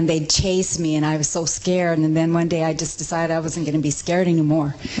and they'd chase me, and I was so scared. And then one day I just decided I wasn't going to be scared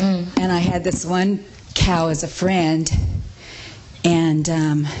anymore. And I had this one cow as a friend, and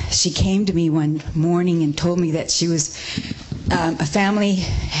she came to me one morning and told me that she was a family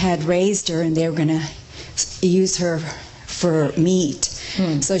had raised her and they were going to use her for meat.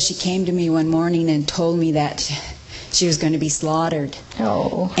 So she came to me one morning and told me that she was going to be slaughtered.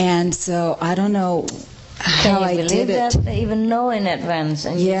 Oh. And so I don't know how I did it. That they even know in advance,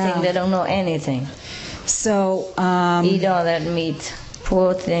 and you think they don't know anything. So eat all that meat,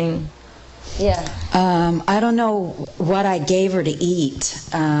 poor thing. Yeah. I don't know what I gave her to eat,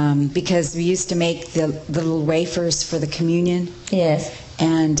 because we used to make the little wafers for the communion. Yes.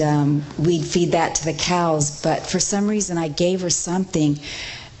 And we'd feed that to the cows, but for some reason I gave her something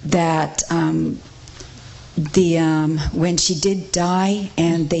that when she did die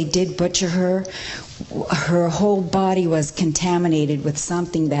and they did butcher her, her whole body was contaminated with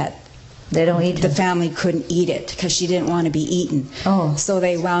something that they don't eat. The family couldn't eat it because she didn't want to be eaten. Oh. So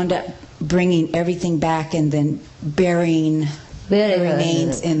they wound up bringing everything back and then burying the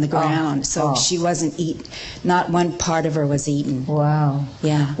remains in the ground. So she wasn't eaten. Not one part of her was eaten. Wow.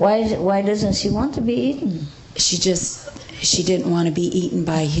 Yeah. Why doesn't she want to be eaten? She didn't want to be eaten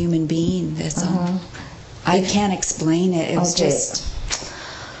by a human being. That's all. I can't explain it. It was just...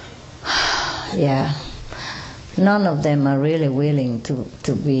 Yeah. None of them are really willing to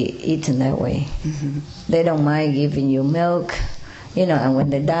be eaten that way. Mm-hmm. They don't mind giving you milk. And when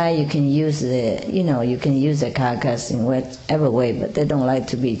they die, you can use the carcass in whatever way, but they don't like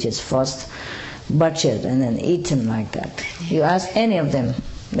to be just first butchered and then eaten like that. You ask any of them,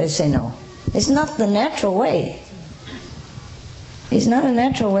 they say no. It's not the natural way. It's not a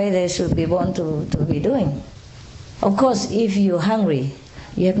natural way they should be born to be doing. Of course, if you're hungry,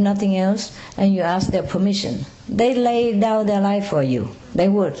 you have nothing else, and you ask their permission, they lay down their life for you. They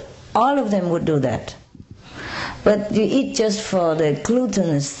would. All of them would do that. But you eat just for the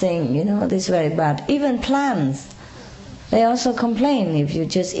glutinous thing, this is very bad. Even plants, they also complain if you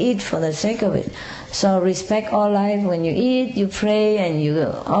just eat for the sake of it. So respect all life. When you eat, you pray and you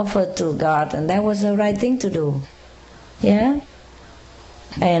offer to God, and that was the right thing to do. Yeah?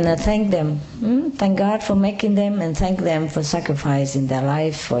 And thank them. Thank God for making them, and thank them for sacrificing their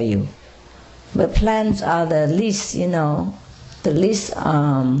life for you. But plants are the least, the least,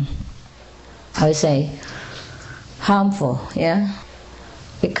 harmful, yeah?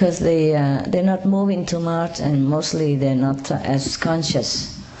 Because they're not moving too much, and mostly they're not as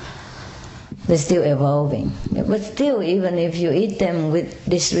conscious. They're still evolving. But still, even if you eat them with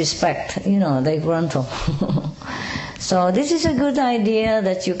disrespect, they grumble. So this is a good idea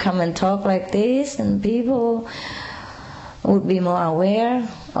that you come and talk like this, and people would be more aware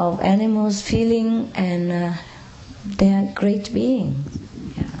of animals' feeling, and they are great beings.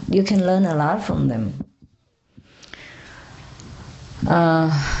 Yeah. You can learn a lot from them.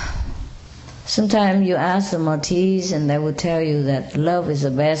 Sometimes you ask the Maltese and they will tell you that love is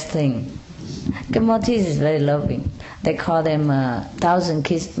the best thing. The Maltese is very loving. They call them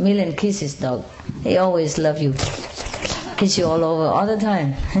million kisses dog. They always love you, kiss you all over all the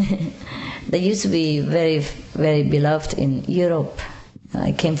time. They used to be very, very beloved in Europe.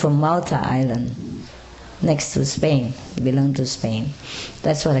 I came from Malta Island, next to Spain. It belonged to Spain.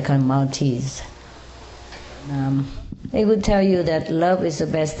 That's what I call Maltese. They would tell you that love is the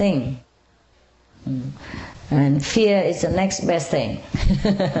best thing, and fear is the next best thing.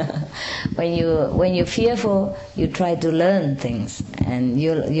 When you're fearful, you try to learn things, and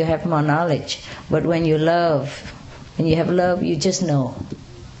you have more knowledge. But when you have love, you just know.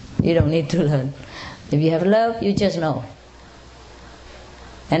 You don't need to learn. If you have love, you just know,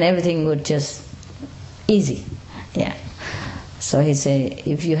 and everything would just easy. Yeah. So he said,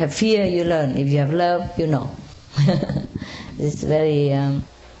 if you have fear, you learn. If you have love, you know. It's very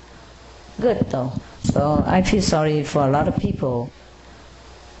good though. So I feel sorry for a lot of people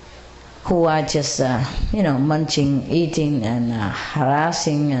who are just munching, eating, and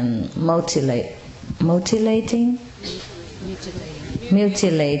harassing and mutilating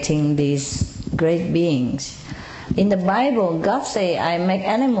these great beings. In the Bible, God say, I make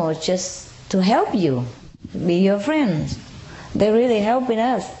animals just to help you, be your friends. They're really helping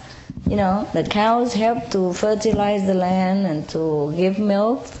us. The cows help to fertilize the land and to give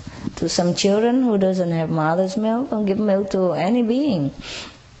milk to some children who doesn't have mother's milk, and give milk to any being.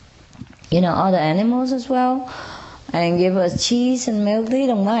 Other animals as well, and give us cheese and milk. They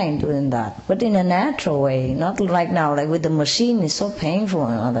don't mind doing that, but in a natural way, not like now, like with the machine. It's so painful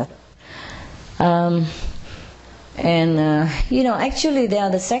and all that. Actually they are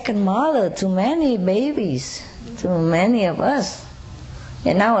the second mother to many babies, to many of us.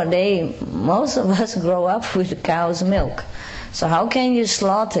 And nowadays, most of us grow up with cow's milk. So how can you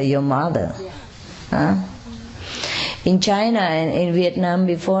slaughter your mother? Huh? In China and in Vietnam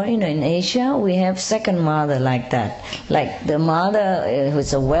before, in Asia, we have second mother like that. Like the mother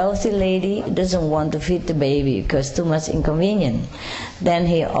who's a wealthy lady doesn't want to feed the baby because too much inconvenience. Then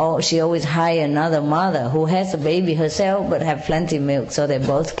she always hire another mother who has a baby herself but have plenty of milk, so they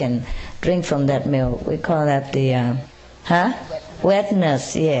both can drink from that milk. We call that the wet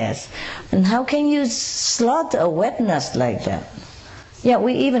nurse, yes. And how can you slaughter a wet nurse like that? Yeah,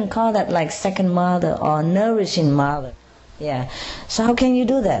 we even call that like second mother or nourishing mother. Yeah. So how can you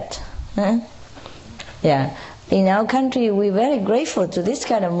do that? Huh? Yeah. In our country, we're very grateful to this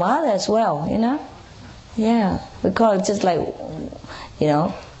kind of mother as well, Yeah. We call it just like,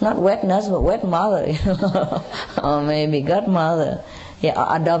 not wet nurse, but wet mother, or maybe godmother.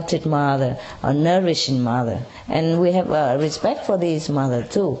 Yeah, adopted mother or nourishing mother. And we have respect for these mother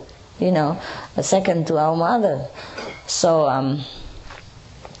too, a second to our mother. So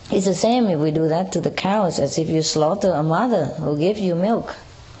it's the same if we do that to the cows as if you slaughter a mother who gives you milk.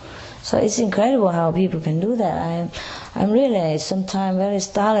 So it's incredible how people can do that. I'm really sometimes very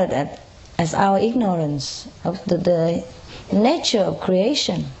startled at our ignorance of the nature of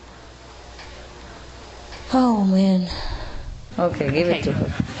creation. Oh man. Okay, give it to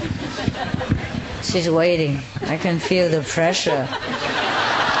her. She's waiting. I can feel the pressure.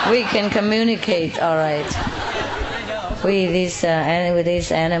 We can communicate, all right. With these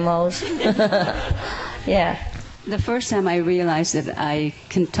animals. Yeah. The first time I realized that I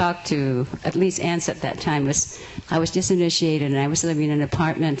can talk to at least ants at that time was I was just initiated, and I was living in an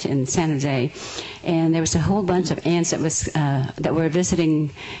apartment in San Jose, and there was a whole bunch of ants that were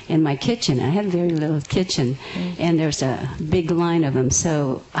visiting in my kitchen. I had a very little kitchen, and there was a big line of them.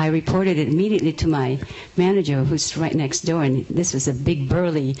 So I reported it immediately to my manager, who's right next door, and this was a big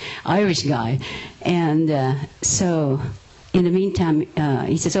burly Irish guy, and so. In the meantime,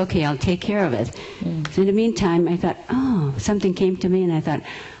 he says, okay, I'll take care of it. So in the meantime, I thought, something came to me, and I thought,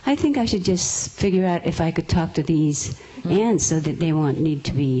 I think I should just figure out if I could talk to these ants so that they won't need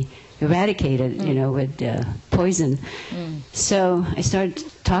to be eradicated, with poison. So I started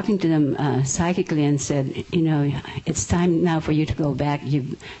talking to them psychically and said, it's time now for you to go back.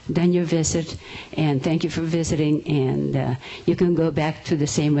 You've done your visit, and thank you for visiting, and you can go back to the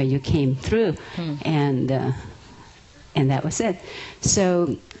same way you came through. And that was it.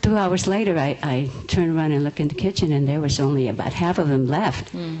 So 2 hours later, I turned around and looked in the kitchen, and there was only about half of them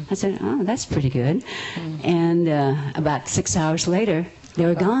left. I said, oh, that's pretty good. And about 6 hours later, they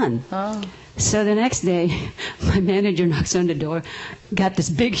were gone. So the next day, my manager knocks on the door, got this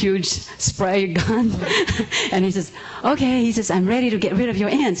big, huge spray gun, and he says, okay, he says, I'm ready to get rid of your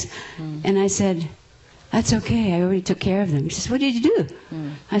ants. And I said, that's okay, I already took care of them. He says, what did you do?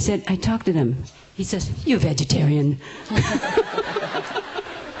 I said, I talked to them. He says, you vegetarian.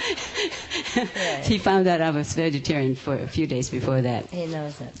 He found out I was vegetarian for a few days before that. He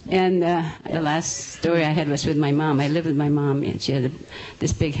knows that. And the last story I had was with my mom. I lived with my mom, and she had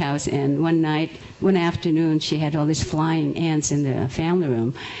this big house. And one afternoon, she had all these flying ants in the family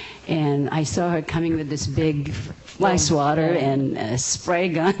room. And I saw her coming with this big fly swatter and a spray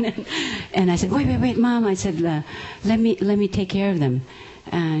gun. And I said, wait, Mom. I said, let me take care of them.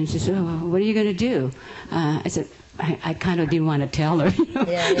 And she said, oh, what are you going to do? I said, I kind of didn't want to tell her.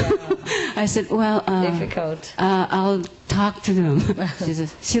 I said, well, difficult. I'll talk to them.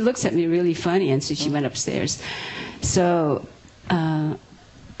 She looks at me really funny, and so she went upstairs. So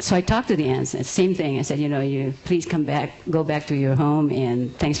I talked to the ants. Same thing. I said, you please go back to your home,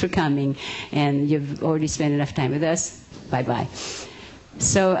 and thanks for coming. And you've already spent enough time with us. Bye-bye.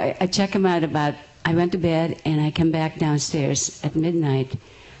 So I check them out I went to bed, and I come back downstairs at midnight.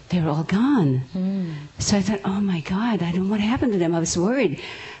 They were all gone. So I thought, oh my God, I don't know what happened to them. I was worried.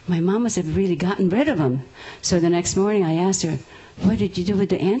 My mom must have really gotten rid of them. So the next morning I asked her, what did you do with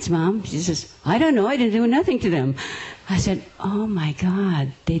the ants, Mom? She says, I don't know, I didn't do nothing to them. I said, oh my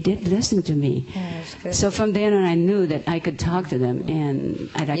God, they did listen to me. So from then on I knew that I could talk to them. And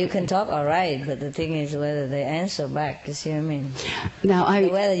you can talk all right, but the thing is whether they answer back, you see what I mean? Now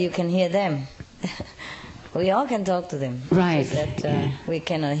whether you can hear them. We all can talk to them. Right. We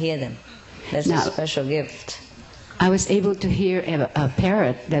cannot hear them. That's a special gift. I was able to hear a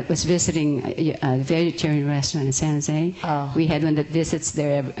parrot that was visiting a vegetarian restaurant in San Jose. We had one that visits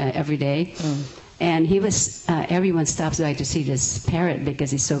there every day. And he was, everyone stops by to see this parrot because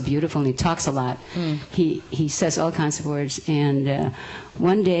he's so beautiful and he talks a lot. He says all kinds of words. And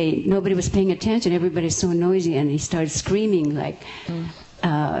one day, nobody was paying attention. Everybody's so noisy, and he started screaming like...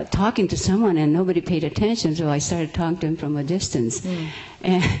 talking to someone, and nobody paid attention, so I started talking to him from a distance.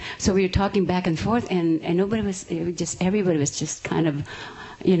 And so we were talking back and forth, and everybody was just kind of,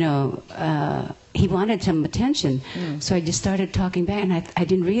 he wanted some attention. So I just started talking back, and I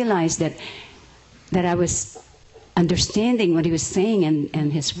didn't realize that I was understanding what he was saying,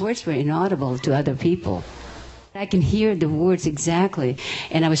 and his words were inaudible to other people. I can hear the words exactly,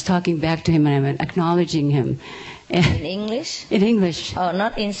 and I was talking back to him, and I was acknowledging him. In English? In English. Oh,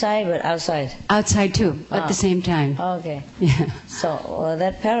 not inside, but outside? Outside, too, at the same time. Okay. Yeah. So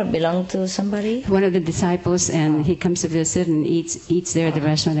that parrot belonged to somebody? One of the disciples, and he comes to visit and eats there at the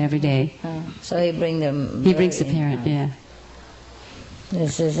restaurant every day. So he brings them? He brings the parrot, yeah.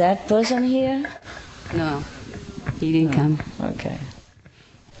 Is that person here? No, he didn't come. Okay.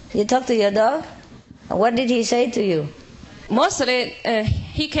 You talk to your dog? What did he say to you? Mostly,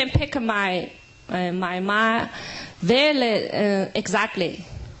 he can pick my mind very exactly.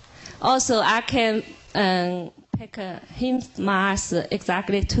 Also, I can pick his mouth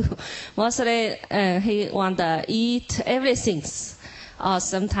exactly too. Mostly, he want to eat everything. Or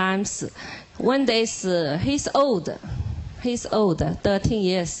sometimes, one day he's old, 13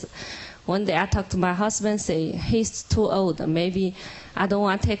 years. One day I talked to my husband, say he's too old. Maybe I don't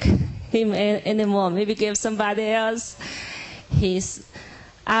want to take him anymore. Maybe give somebody else.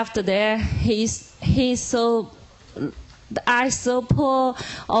 After that, he's so, the eyes so poor,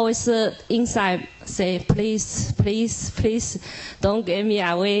 always inside say, please, please, please, don't give me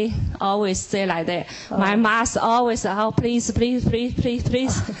away. Always say like that. My mouth always, oh, please, please, please, please,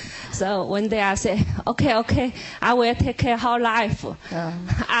 please. So one day I said, okay, I will take care of her life.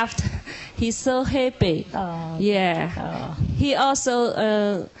 After, he's so happy. Yeah. He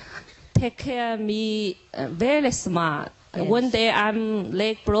also take care of me very smart. Yes. One day I'm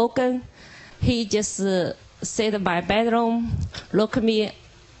leg broken. He just sit in my bedroom, look at me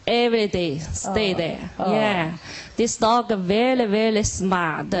every day, stay there. Yeah. This dog very, very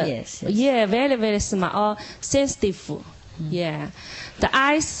smart. Yes. Yeah, very, very smart. Sensitive. Yeah. The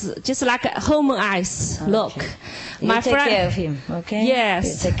eyes, just like human eyes. Okay. Look. You take care of him, okay?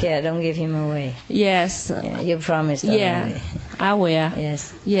 Yes. You take care. Don't give him away. Yes. Yeah, you promised already. Yeah, I will.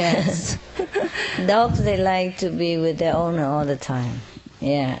 Yes. Yes. Dogs, they like to be with their owner all the time.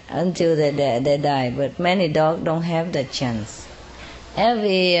 Yeah, until they die. But many dogs don't have that chance.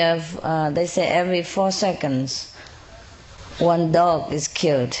 They say every 4 seconds, one dog is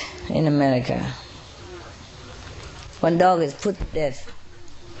killed in America. One dog is put to death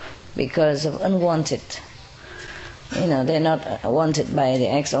because of unwanted. They're not wanted by the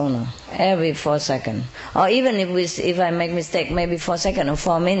ex-owner. Every 4 seconds. Or even if I make mistake, maybe 4 seconds or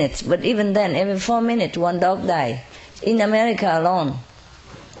 4 minutes. But even then, every 4 minutes, one dog dies. In America alone.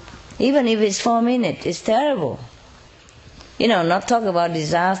 Even if it's 4 minutes, it's terrible. Not talk about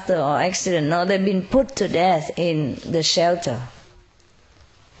disaster or accident. No, they've been put to death in the shelter.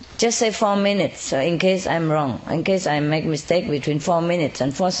 Just say 4 minutes, in case I'm wrong, in case I make mistake between 4 minutes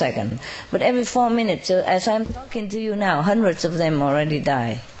and 4 seconds. But every 4 minutes, as I'm talking to you now, hundreds of them already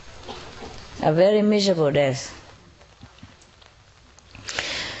die. A very miserable death.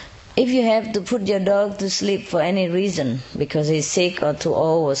 If you have to put your dog to sleep for any reason, because he's sick or too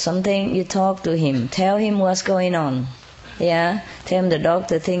old or something, you talk to him, tell him what's going on. Yeah, tell him the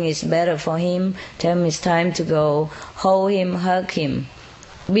doctor thinks it's better for him, tell him it's time to go, hold him, hug him.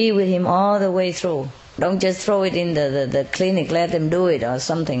 Be with him all the way through. Don't just throw it in the clinic, let him do it or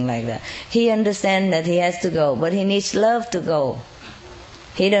something like that. He understands that he has to go, but he needs love to go.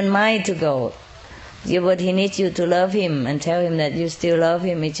 He don't mind to go. But he needs you to love him and tell him that you still love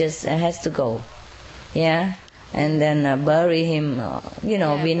him. He just has to go. Yeah? And then bury him,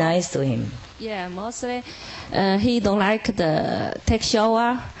 be nice to him. Yeah, mostly he don't like the take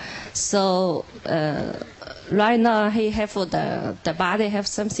shower. So right now he have the body have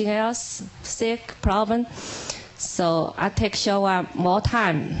something else, sick, problem. So I take shower more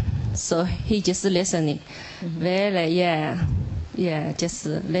time. So he just listening. Mm-hmm. Very, just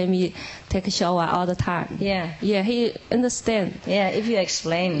let me take a shower all the time. Yeah, he understand. Yeah, if you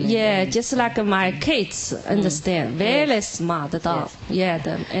explain. Yeah, just like my kids understand. Very smart dog. Yes. Yeah,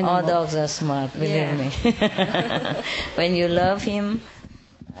 the all dogs are smart, believe me. When you love him,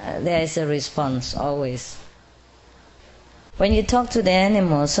 there is a response always. When you talk to the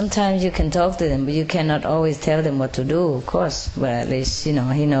animals, sometimes you can talk to them, but you cannot always tell them what to do, of course. But at least, he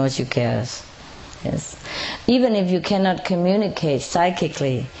knows you cares. Yes. Even if you cannot communicate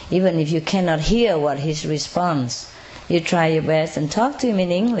psychically, even if you cannot hear what his response, you try your best and talk to him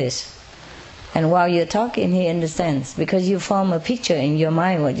in English. And while you're talking, he understands, because you form a picture in your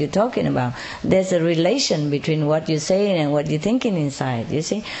mind what you're talking about. There's a relation between what you're saying and what you're thinking inside, you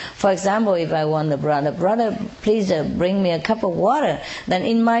see. For example, if I want the brother, please bring me a cup of water, then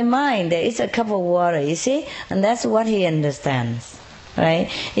in my mind there is a cup of water, you see, and that's what he understands.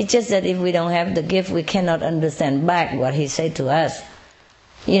 Right? It's just that if we don't have the gift, we cannot understand back what he said to us.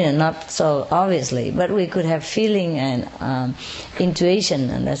 Not so obviously, but we could have feeling and intuition,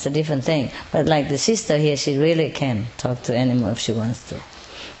 and that's a different thing. But like the sister here, she really can talk to animal if she wants to.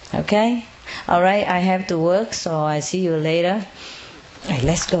 Okay? All right, I have to work, so I see you later. Right,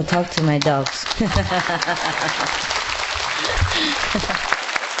 let's go talk to my dogs.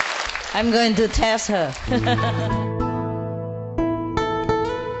 I'm going to test her.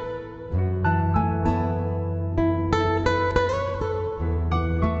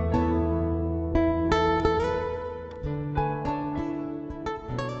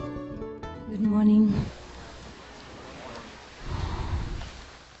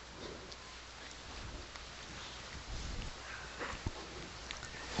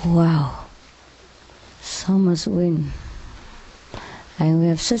 Wow, so much wind, and we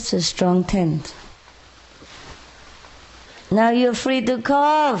have such a strong tent. Now you're free to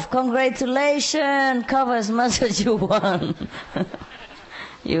cough. Congratulations, cough as much as you want.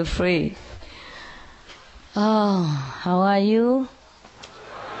 You're free. Oh, how are you?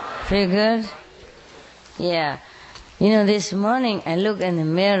 Feel good? Yeah. This morning I looked in the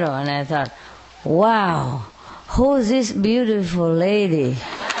mirror and I thought, wow, who's this beautiful lady?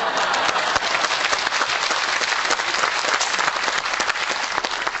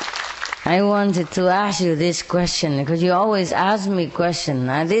 I wanted to ask you this question because you always ask me questions.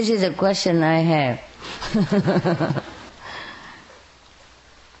 Now this is a question I have.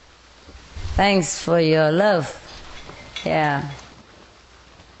 Thanks for your love. Yeah.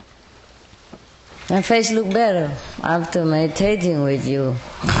 My face look better after meditating with you.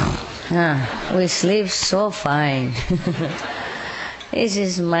 We sleep so fine. This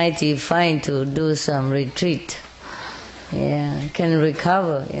is mighty fine to do some retreat. Yeah, can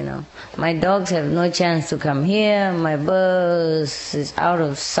recover, you know. My dogs have no chance to come here. My birds is out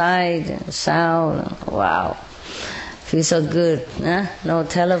of sight and sound. Wow. Feels so good. Huh? No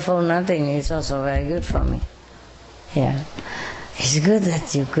telephone, nothing. It's also very good for me. Yeah. It's good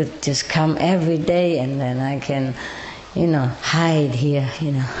that you could just come every day and then I can, you know, hide here,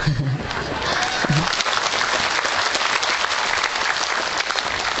 you know.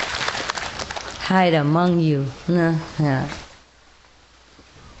 Hide among you. No? Yeah.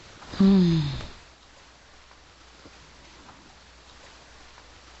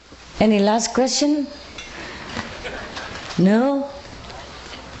 Any last question? No?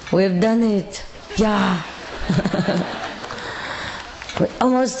 We've done it. Yeah. We're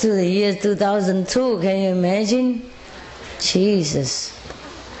almost to the year 2002, can you imagine? Jesus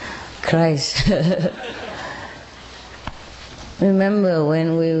Christ. Remember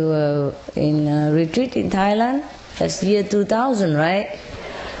when we were in a retreat in Thailand? That's year 2000, right?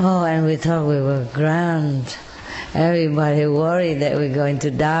 Oh, and we thought we were grand. Everybody worried that we're going to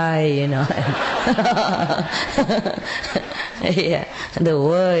die, you know. Yeah, the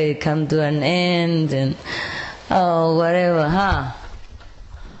world come to an end and oh, whatever, huh?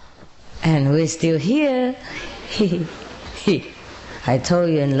 And we're still here. I told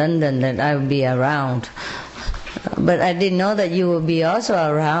you in London that I would be around. But I didn't know that you would be also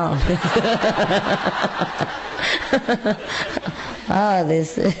around.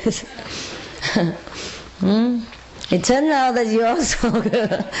 This is... It turned out that you're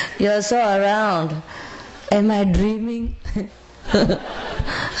also around. Am I dreaming?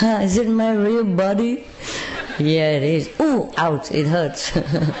 Is it my real body? Yeah, it is. Ooh, ouch, it hurts.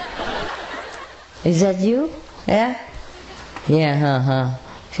 Is that you? Yeah? Yeah,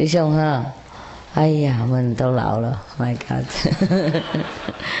 Sư Sông, Ây da, mình tao lão rồi. My God.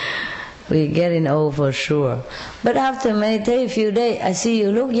 We're getting old for sure. But after meditate a few days, I see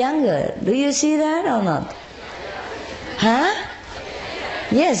you look younger. Do you see that or not? Huh?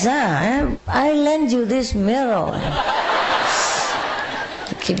 Yes, I lend you this mirror.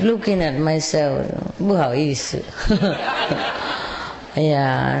 I keep looking at myself. 不好意思.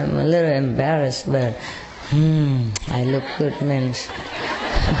 Yeah, I'm a little embarrassed, but I look good, man.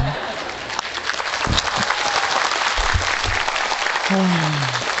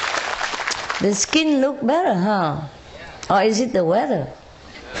 The skin look better, huh? Or is it the weather?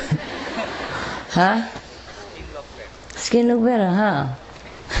 Huh? Skin look better, huh?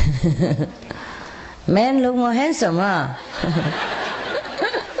 Men look more handsome, huh?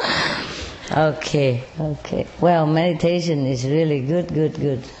 Okay. Well, meditation is really good.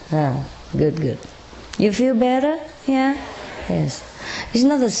 Good. You feel better? Yeah? Yes. It's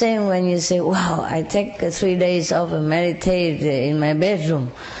not the same when you say, wow, I take 3 days off and meditate in my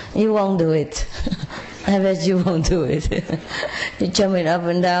bedroom. You won't do it. I bet you won't do it. You're jumping up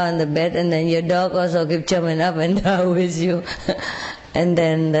and down in the bed, and then your dog also keeps jumping up and down with you. And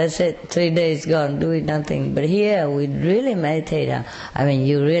then that's it, 3 days gone, doing nothing. But here we really meditate. I mean,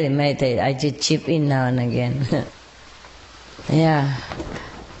 you really meditate. I just chip in now and again. Yeah.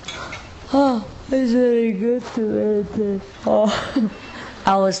 Oh, it's very good to meditate. Oh,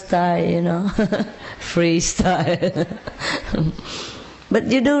 our style, you know, freestyle. But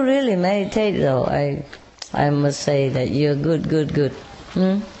you do really meditate, though. I must say that you're good.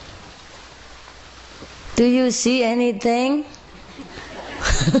 Do you see anything?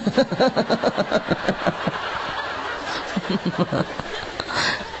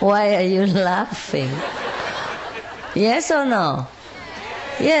 Why are you laughing? Yes or no?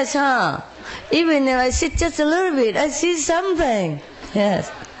 Yes, huh? Even if I sit just a little bit, I see something.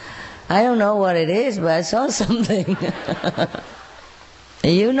 Yes. I don't know what it is, but I saw something.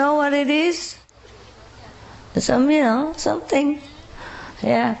 You know what it is? Something.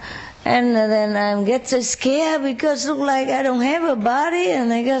 Yeah. And then I get so scared because look like I don't have a body,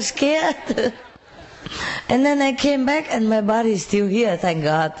 and I got scared. And then I came back and my body is still here, thank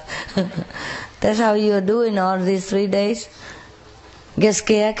God. That's how you're doing all these 3 days? Get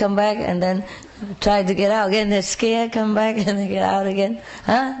scared, come back, and then try to get out again. Get scared, come back, and then get out again.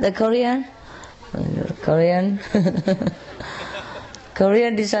 Huh? The Korean?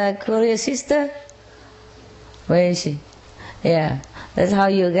 Korean is a Korean sister? Where is she? Yeah. That's how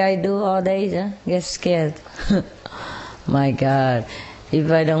you guys do all day, huh? Get scared. My God. If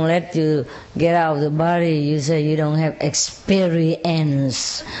I don't let you get out of the body, you say you don't have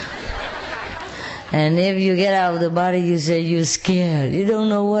experience. And if you get out of the body, you say you're scared. You don't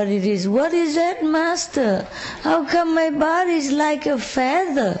know what it is. What is that, Master? How come my body is like a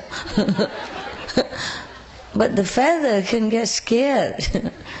feather? But the feather can get scared.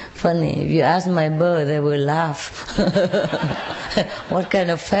 Funny, if you ask my bird, they will laugh. What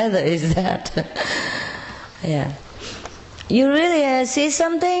kind of feather is that? Yeah. You really see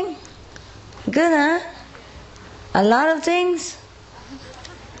something? Good, huh? A lot of things?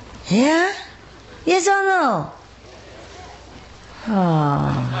 Yeah? Yes or no?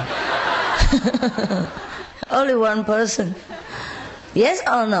 Oh. Only one person. Yes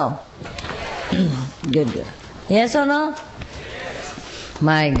or no? Good, good. Yes or no?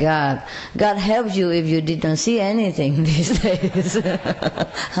 My God. God help you if you did not see anything these days.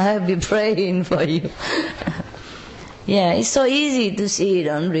 I'll be praying for you. Yeah, it's so easy to see it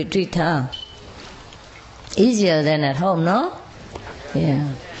on retreat, huh? Easier than at home, no?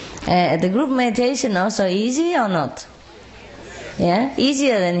 Yeah. The group meditation also easy or not? Yeah?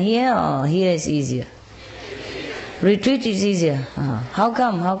 Easier than here or here is easier? Retreat is easier. How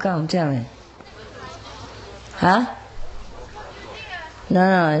come? How come? Tell me. Huh?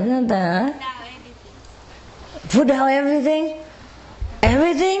 No, it's not that. Huh? Put down everything?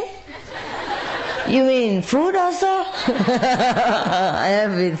 Everything? You mean food also?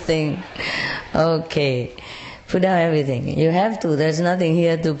 Everything. Okay. Put down everything. You have to. There's nothing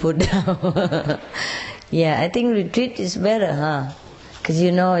here to put down. Yeah, I think retreat is better, huh? Because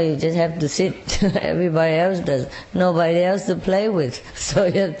you just have to sit. Everybody else does. Nobody else to play with. So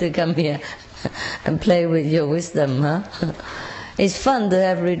you have to come here and play with your wisdom, huh? It's fun to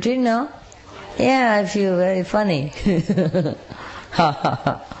have retreat, no? Yeah, I feel very funny.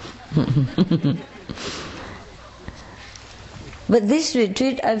 But this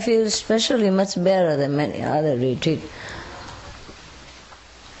retreat, I feel especially much better than many other retreats.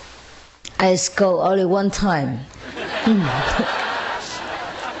 I scold only one time.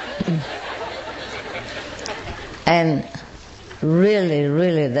 And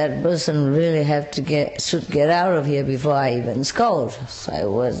really, that person really should get out of here before I even scold. So it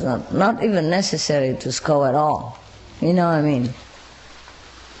was not even necessary to scold at all. You know what I mean?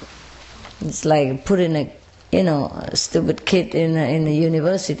 It's like putting a stupid kid in the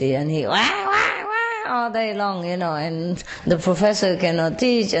university and he all day long, and the professor cannot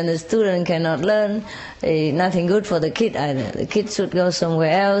teach and the student cannot learn. Nothing good for the kid either. The kid should go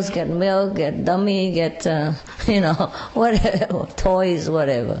somewhere else, get milk, get dummy, get, whatever, toys,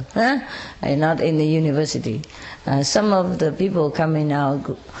 whatever. Huh? And not in the university. Some of the people come in our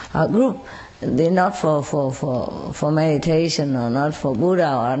group, they're not for meditation or not for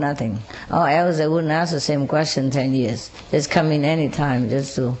Buddha or nothing. Or else they wouldn't ask the same question 10 years. Just come in any time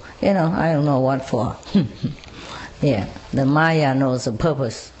just to, I don't know what for. Yeah, the Maya knows the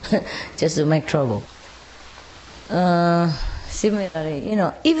purpose. Just to make trouble. Similarly,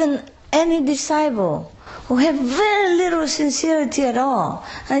 even any disciple who have very little sincerity at all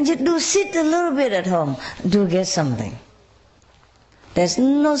and just do sit a little bit at home, do get something. There's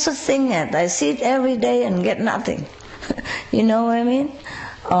no such thing as I sit every day and get nothing. You know what I mean?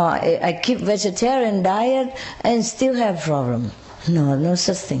 Or I keep vegetarian diet and still have problem. No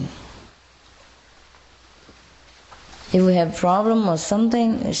such thing. If we have problem or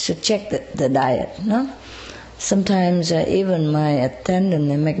something, we should check the diet. No? Sometimes even my attendant,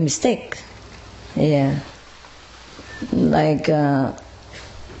 they make mistake. Yeah. Like...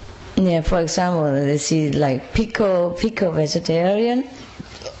 for example, they see like pico vegetarian,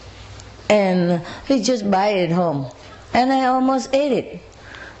 and he just buy it home, and I almost ate it,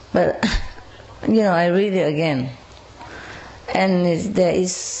 but I read it again, and there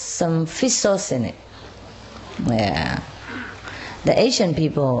is some fish sauce in it. Yeah, the Asian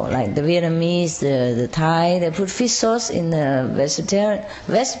people, like the Vietnamese, the Thai, they put fish sauce in the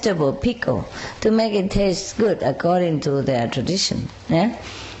vegetable pickle to make it taste good according to their tradition. Yeah.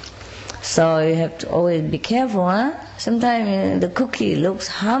 So you have to always be careful, huh? Sometimes the cookie looks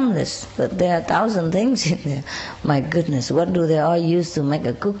harmless, but there are 1,000 things in there. My goodness, what do they all use to make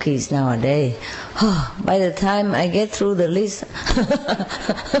cookies nowadays? Oh, by the time I get through the list,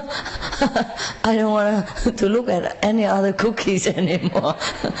 I don't want to look at any other cookies anymore.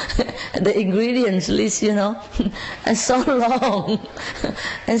 The ingredients list, is so long.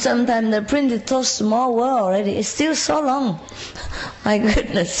 And sometimes the print is so small already. It's still so long. My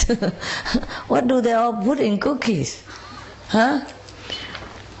goodness. What do they all put in cookies? Huh?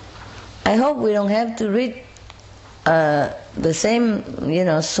 I hope we don't have to read the same,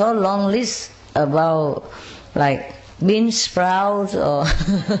 so long list about like bean sprouts or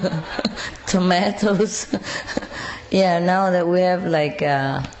tomatoes. Yeah, now that we have like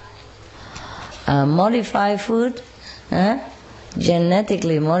modified food,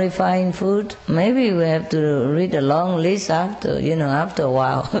 genetically modifying food, maybe we have to read a long list after a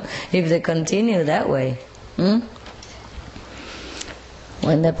while, if they continue that way.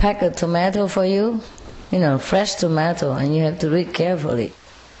 When they pack a tomato for you, fresh tomato, and you have to read carefully.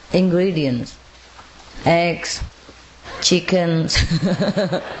 Ingredients: eggs, chickens,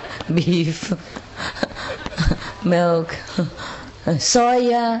 beef, milk,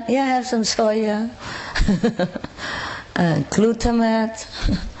 soya. Yeah, have some soya. Glutamate,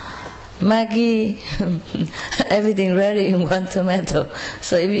 Maggi, everything ready in one tomato.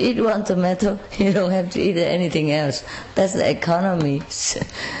 So if you eat one tomato, you don't have to eat anything else. That's the economy's,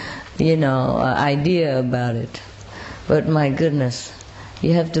 idea about it. But my goodness,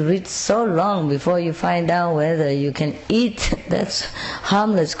 you have to read so long before you find out whether you can eat that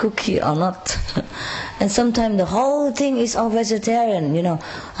harmless cookie or not. And sometimes the whole thing is all vegetarian,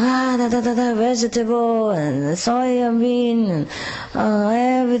 vegetable and soya bean and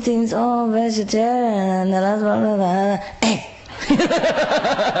everything's all vegetarian and the last one, egg.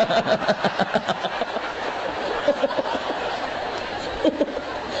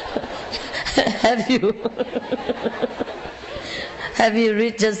 Have you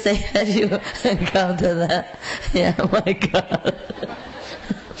read, just say, have you encountered that? Yeah, my God.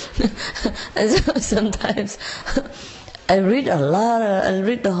 And so sometimes I read a lot, I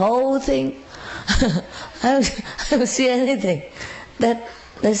read the whole thing. I don't see anything that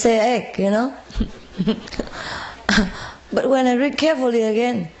they say egg, But when I read carefully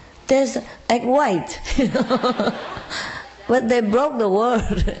again, there's egg white, But they broke the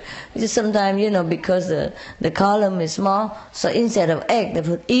word. Just sometimes, because the column is small, so instead of egg, they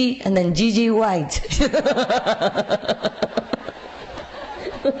put E and then GG white.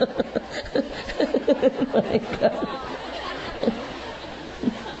 My God.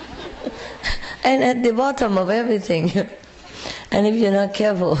 And at the bottom of everything, and if you're not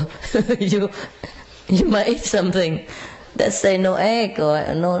careful, you might eat something that say no egg,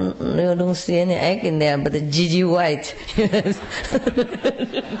 or no, you don't see any egg in there, but the GG white.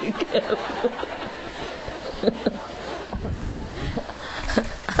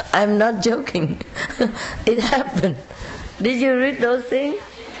 I'm not joking. It happened. Did you read those things?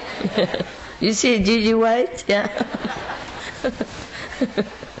 You see GG white? Yeah.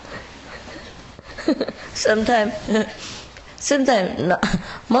 Sometimes, no,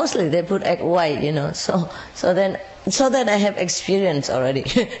 mostly they put egg white, So that I have experience already.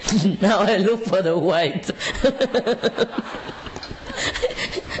 Now I look for the white.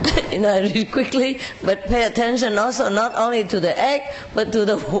 I read quickly, but pay attention also not only to the egg, but to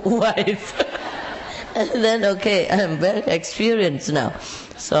the white. And then, okay, I'm very experienced now.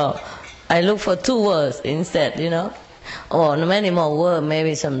 So I look for 2 words instead, or many more words,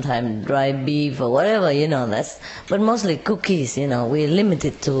 maybe sometimes dry beef or whatever, but mostly cookies, we limit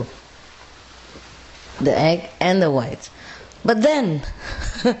it to the egg and the white. But then,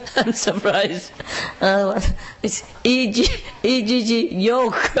 I'm surprised, it's EGG,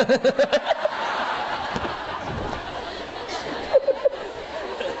 yolk.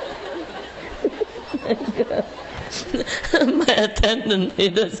 My attendant, he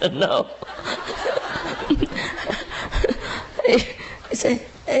doesn't know. He said,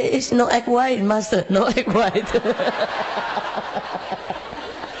 it's no egg white, master, no egg white.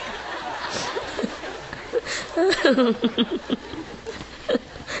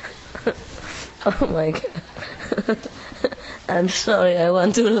 Oh my God. I'm sorry, I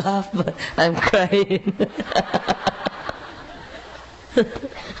want to laugh, but I'm crying.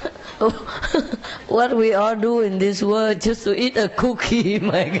 What we all do in this world just to eat a cookie,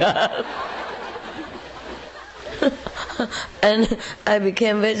 my God. And I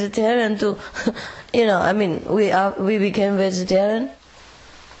became vegetarian too. We became vegetarian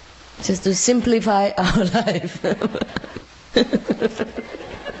just to simplify our life.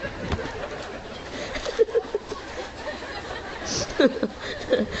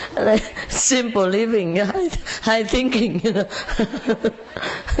 Like simple living, high thinking,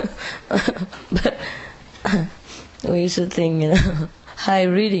 But we used to think, high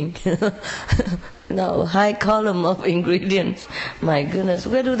reading, No, high column of ingredients. My goodness,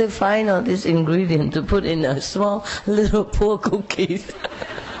 where do they find all these ingredients to put in a small little poor cookies?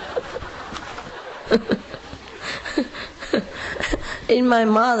 In my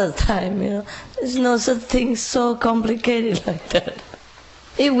mother's time, there's no such thing so complicated like that.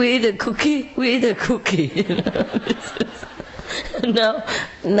 If we eat a cookie, we eat a cookie.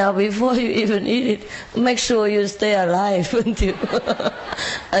 Now, before you even eat it, make sure you stay alive until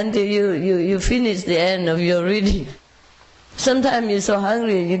you finish the end of your reading. Sometimes you're so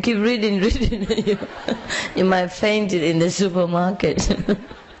hungry, you keep reading, you might faint it in the supermarket.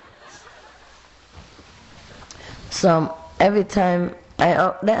 So every time, I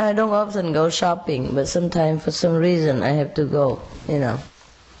don't often go shopping, but sometimes for some reason I have to go,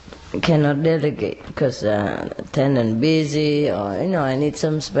 I cannot delegate because attendant busy, or I need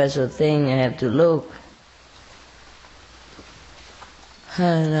some special thing, I have to look.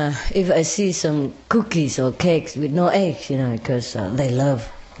 And if I see some cookies or cakes with no eggs, because they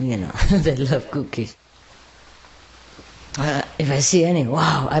love, they love cookies. If I see any,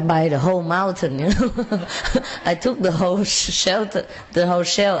 wow, I buy the whole mountain, I took the whole shell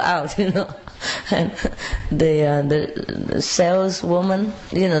out, And the saleswoman,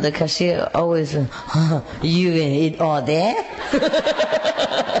 the cashier always, you gonna eat all that?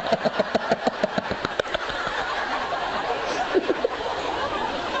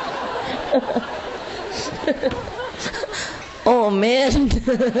 Oh man,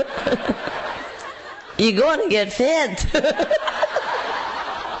 you're gonna get fat.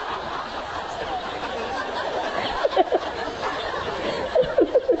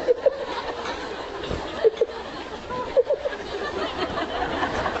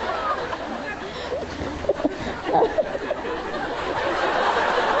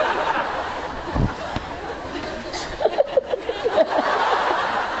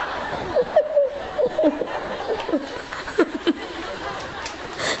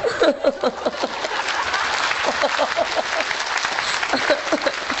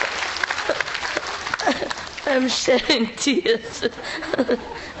 I'm shedding tears.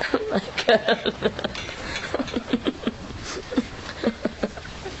 Oh my God.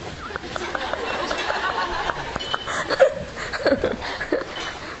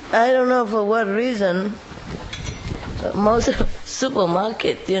 I don't know for what reason, but most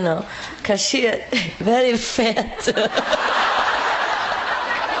supermarket, cashier, very fat.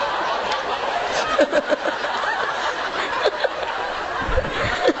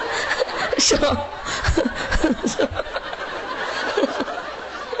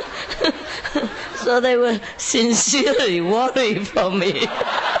 So they were sincerely worried for me.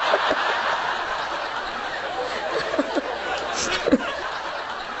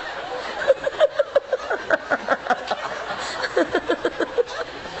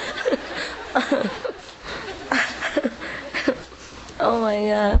 Oh my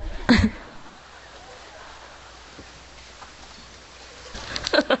God.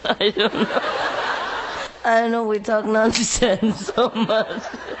 I don't know we talk nonsense so much.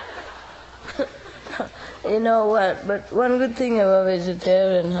 You know what? But one good thing about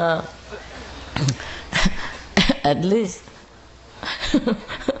vegetarian, at least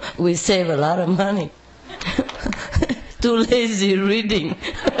we save a lot of money. Too lazy reading.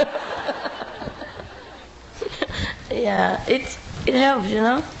 Yeah, it helps,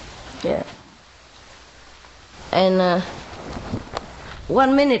 Yeah. And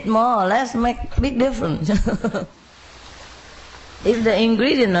 1 minute more or less make big difference. If the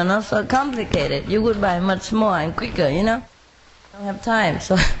ingredients are not so complicated, you would buy much more and quicker, You don't have time,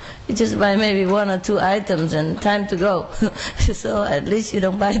 so you just buy maybe 1 or 2 items and time to go. So at least you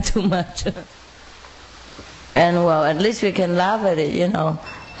don't buy too much. And well, at least we can laugh at it,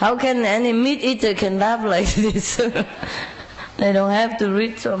 How can any meat eater can laugh like this? They don't have to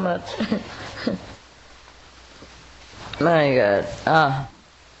read so much. My God.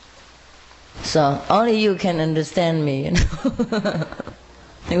 So only you can understand me,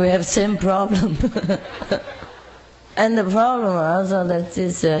 We have same problem. And the problem also that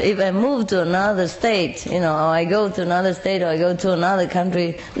is, if I move to another state, or I go to another state or I go to another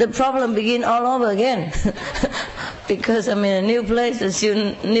country, the problem begin all over again. Because I'm in a new place, there's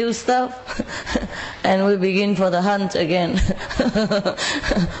new stuff, and we begin for the hunt again,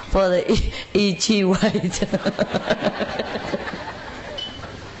 for the E.G. White.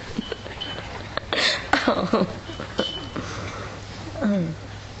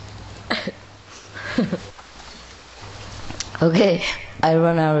 Okay, I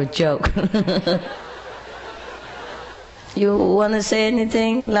run out of joke. You want to say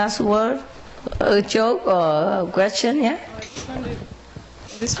anything? Last word? A joke or a question? Yeah. I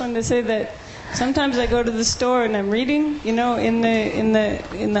just wanted to say that sometimes I go to the store and I'm reading, in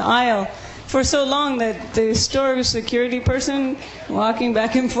the aisle for so long that the store security person walking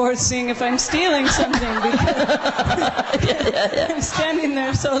back and forth seeing if I'm stealing something because I'm standing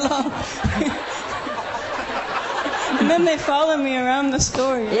there so long. And then they follow me around the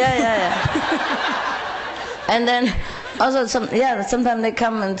store. Yeah. And then also sometimes they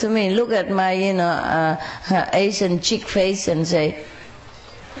come to me, look at my Asian chick face and say,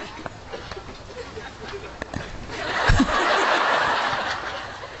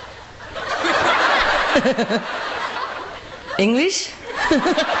 English?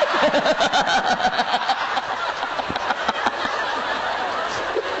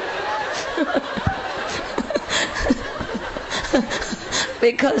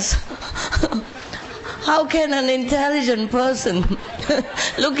 Because how can an intelligent person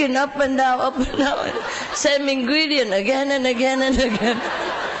looking up and down, same ingredient again and again and again,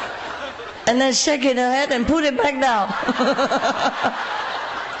 and then shaking her head and put it back down?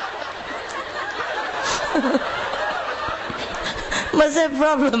 Must have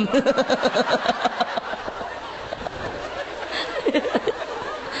problem.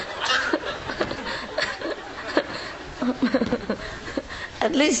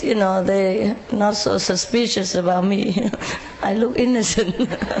 At least, they're not so suspicious about me. I look innocent.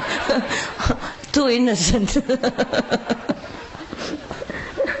 Too innocent.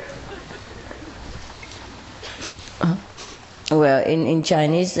 Well, in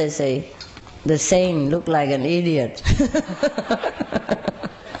Chinese they say, the sane look like an idiot.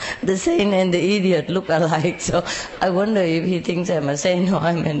 The sane and the idiot look alike, so I wonder if he thinks I'm a sane or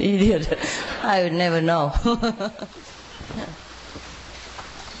I'm an idiot. I would never know.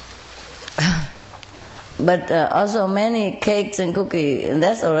 But also many cakes and cookies, and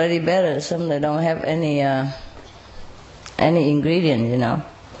that's already better. Some they don't have any ingredients,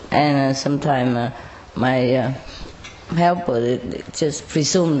 And sometimes my helper just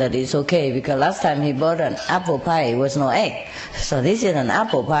presume that it's okay, because last time he bought an apple pie, it was no egg. So this is an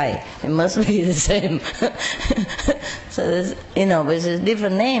apple pie. It must be the same. So this, but it's a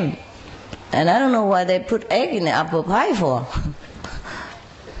different name. And I don't know why they put egg in the apple pie for.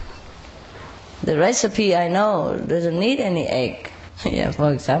 The recipe I know doesn't need any egg.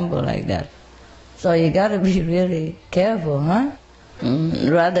 For example, like that. So you got to be really careful, huh?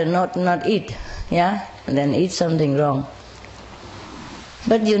 Rather not eat, than eat something wrong.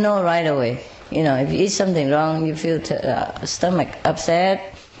 But you know right away. If you eat something wrong, you feel stomach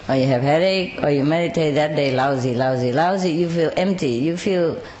upset, or you have headache, or you meditate that day lousy. You feel empty. You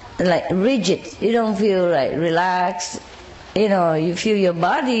feel like rigid. You don't feel like relaxed. You feel your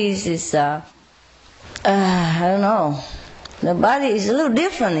body is I don't know. The body is a little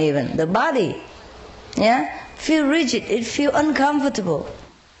different even. The body, feel rigid. It feel uncomfortable.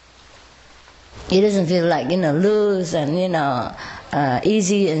 It doesn't feel like loose and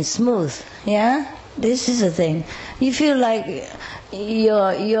easy and smooth. This is the thing. You feel like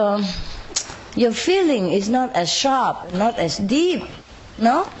your feeling is not as sharp, not as deep.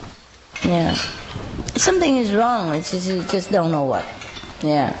 No? Something is wrong. You just don't know what.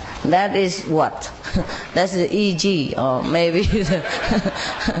 That is what. That's the EG, or maybe the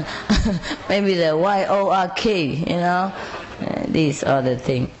YORK. These are the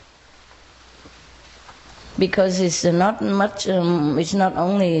things. Because it's not much. It's not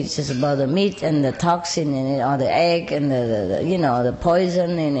only just about the meat and the toxin in it, or the egg and the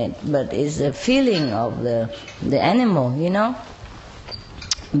poison in it, but it's the feeling of the animal,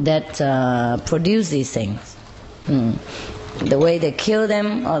 that produce these things. The way they kill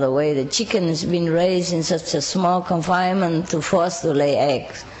them, or the way the chicken has been raised in such a small confinement to force to lay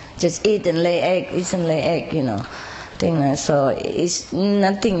eggs. Just eat and lay egg, thing like. So it's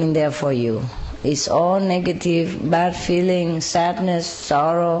nothing in there for you. It's all negative, bad feeling, sadness,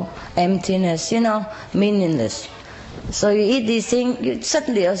 sorrow, emptiness, meaningless. So you eat these things, you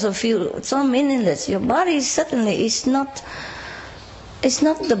suddenly also feel so meaningless. Your body suddenly is not. It's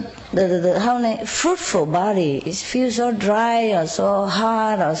not the fruitful body. It feels so dry or so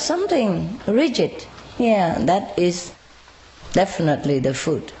hard or something rigid. That is definitely the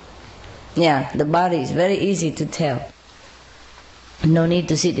food. The body is very easy to tell. No need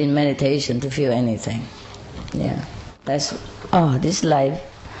to sit in meditation to feel anything. This life,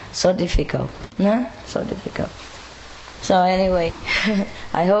 so difficult. So difficult. So anyway,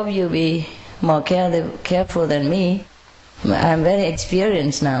 I hope you'll be more careful than me. I'm very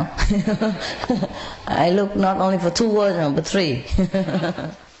experienced now. I look not only for 2 words, but 3.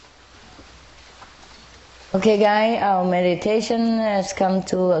 Okay, guys, our meditation has come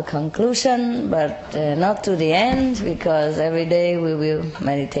to a conclusion, but not to the end, because every day we will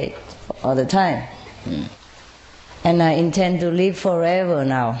meditate all the time. And I intend to live forever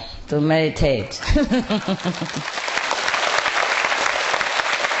now to meditate.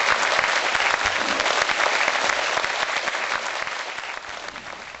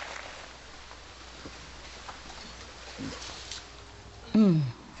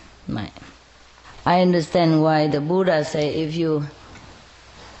 I understand why the Buddha say if you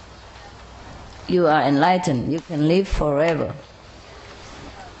are enlightened, you can live forever.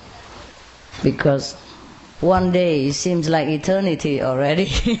 Because one day it seems like eternity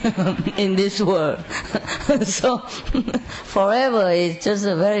already in this world. So forever is just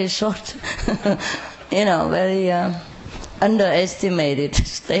a very short, very underestimated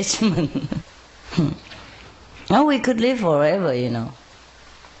statement. Now we could live forever,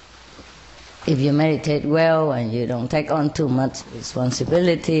 if you meditate well and you don't take on too much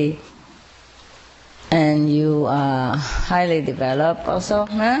responsibility, and you are highly developed also,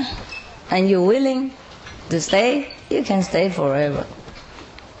 and you're willing to stay, you can stay forever.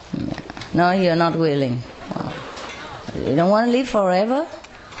 No, you're not willing. Well, you don't want to live forever?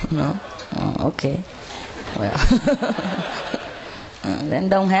 No? Oh, okay. Well, then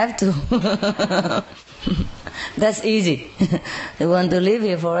don't have to. That's easy. You want to live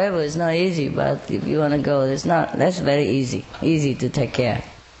here forever, it's not easy, but if you want to go, that's very easy. Easy to take care.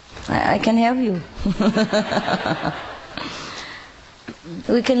 I can help you.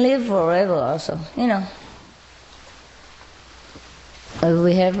 We can live forever also,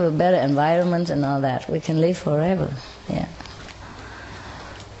 We have a better environment and all that. We can live forever, yeah.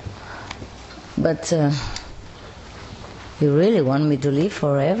 But you really want me to live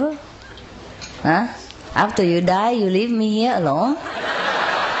forever? Huh? After you die, you leave me here alone?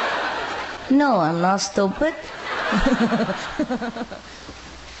 No, I'm not stupid.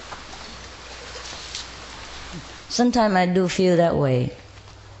 Sometimes I do feel that way.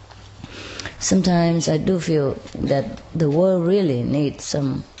 Sometimes I do feel that the world really needs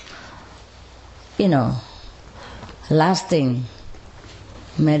some, lasting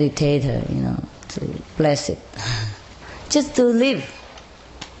meditator, to bless it. Just to live.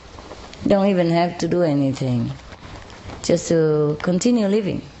 Don't even have to do anything. Just to continue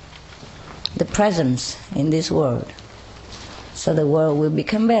living. The presence in this world. So the world will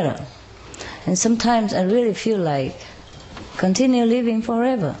become better. And sometimes I really feel like continue living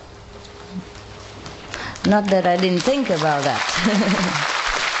forever. Not that I didn't think about that.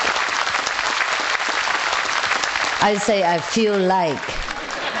 I say I feel like,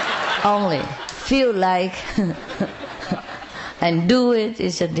 only. Feel like and do it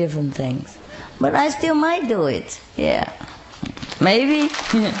is a different thing. But I still might do it, yeah. Maybe.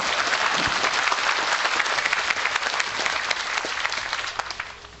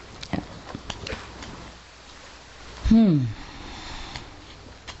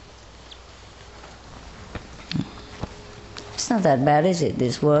 It's not that bad, is it,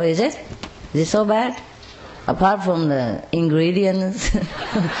 this world, is it? Is it so bad? Apart from the ingredients,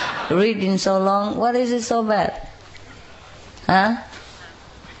 reading so long, what is it so bad? Huh?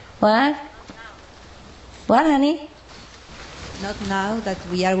 What? What, honey? Not now that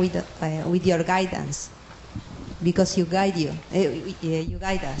we are with your guidance, because you guide you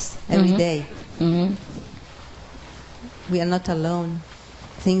guide us every day. Mm-hmm. We are not alone.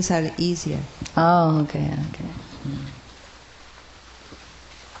 Things are easier. Oh, okay.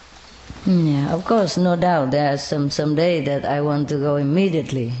 Yeah, of course, no doubt. There are some day that I want to go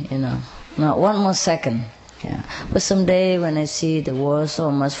immediately, not one more second. Yeah, but someday when I see the world so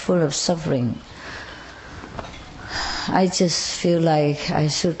much full of suffering, I just feel like I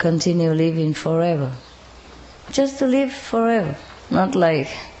should continue living forever. Just to live forever, not like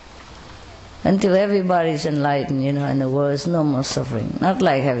until everybody's enlightened, and the world is no more suffering. Not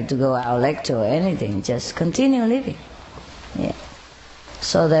like having to go out lecture or anything, just continue living. Yeah.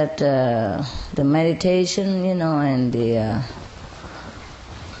 So that the meditation, and the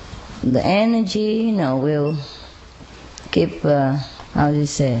energy, will keep,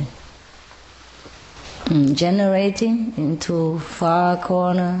 generating into far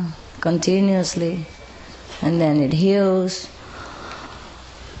corner continuously, and then it heals.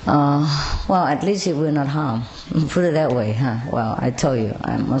 Well, at least it will not harm. Put it that way, huh? Well, I told you,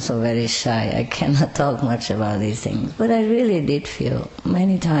 I'm also very shy. I cannot talk much about these things. But I really did feel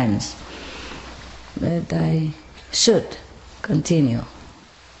many times that I should continue.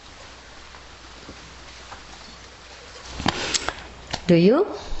 Do you?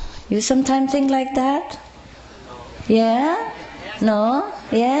 You sometimes think like that? Yeah? No?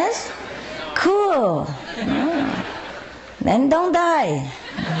 Yes? Cool. Oh. Then don't die.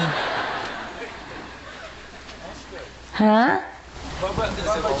 Huh?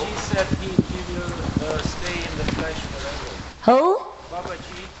 Babaji said he will stay in the flesh forever. Who?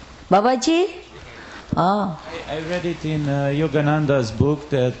 Babaji. Babaji? Oh. I read it in Yogananda's book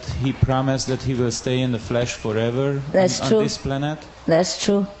that he promised that he will stay in the flesh forever. That's true. On this planet. That's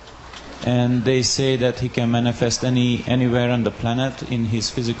true. And they say that he can manifest anywhere on the planet in his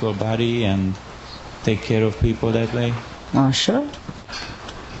physical body, and take care of people that way? Oh, sure.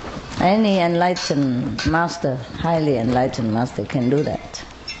 Any enlightened master, highly enlightened master, can do that.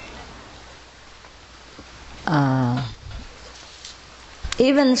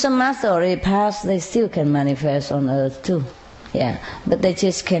 Even some master already passed, they still can manifest on earth too. Yeah, but they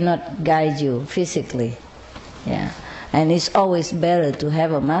just cannot guide you physically. Yeah, and it's always better to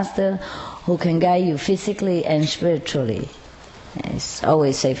have a master who can guide you physically and spiritually. It's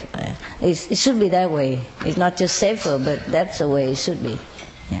always safer. It should be that way. It's not just safer, but that's the way it should be.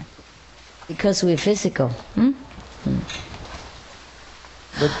 Yeah, because we're physical.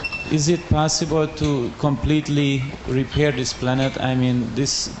 But is it possible to completely repair this planet? I mean,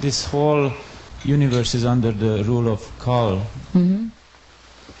 this whole universe is under the rule of Kal.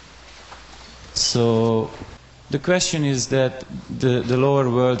 So the question is that the lower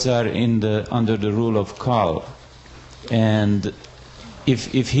worlds are under the rule of Kal, and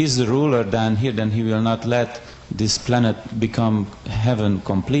if he's the ruler down here, then he will not let this planet become heaven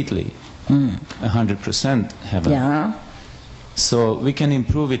completely, 100% heaven. Yeah. So we can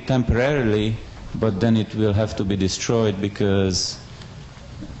improve it temporarily, but then it will have to be destroyed because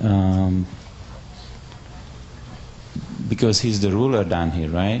he's the ruler down here,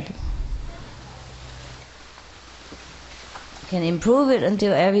 right? You can improve it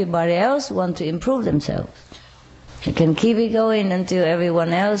until everybody else wants to improve themselves. You can keep it going until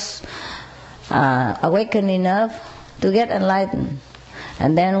everyone else awaken enough to get enlightened.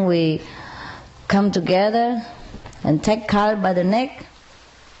 And then we come together and take Kal by the neck,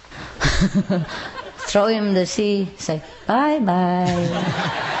 throw him in the sea, say, bye-bye.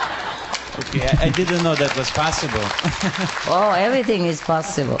 Okay, I didn't know that was possible. Oh, everything is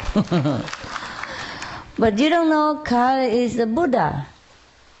possible. But you don't know Kal is the Buddha.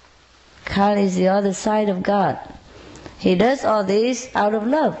 Kal is the other side of God. He does all this out of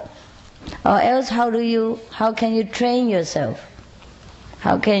love. Or else how can you train yourself?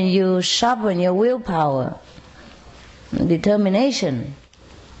 How can you sharpen your willpower, determination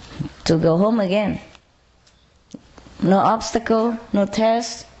to go home again? No obstacle, no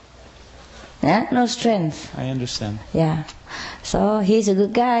test, yeah? No strength. I understand. Yeah. So he's a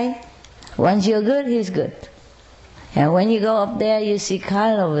good guy. Once you're good, he's good. And when you go up there, you see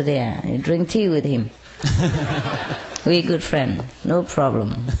Kal over there. You drink tea with him. We're good friend, no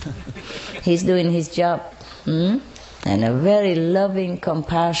problem. He's doing his job. And a very loving,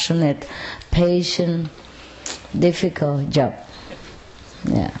 compassionate, patient, difficult job.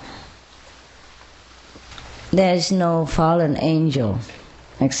 Yeah. There is no fallen angel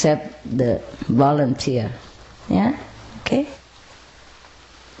except the volunteer. Yeah? Okay?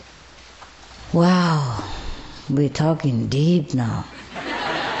 Wow, we're talking deep now.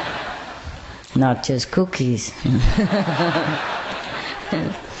 Not just cookies.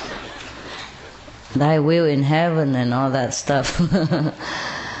 Thy will in heaven and all that stuff.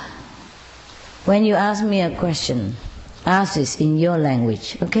 When you ask me a question, ask this in your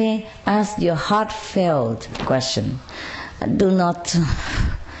language, okay? Ask your heartfelt question. Do not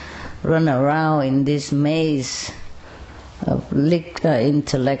run around in this maze of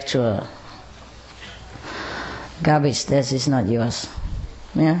intellectual garbage. That is not yours.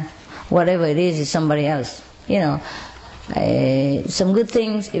 Yeah? Whatever it is somebody else. You know, some good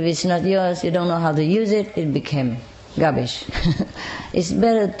things, if it's not yours, you don't know how to use it, it became garbage. It's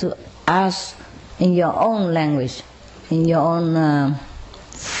better to ask in your own language, in your own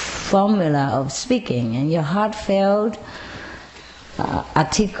formula of speaking, and your heartfelt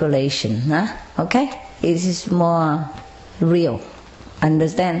articulation. Huh? Okay? It is more real.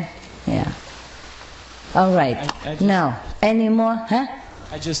 Understand? Yeah. All right. Now, any more? Huh?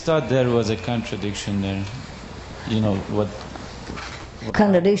 I just thought there was a contradiction there. You know what?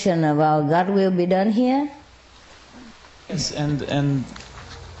 Contradiction about God will be done here? Yes, and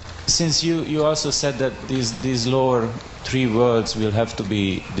since you also said that these lower three worlds will have to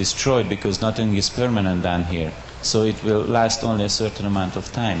be destroyed because nothing is permanent down here, so it will last only a certain amount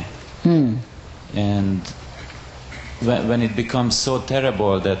of time. And when it becomes so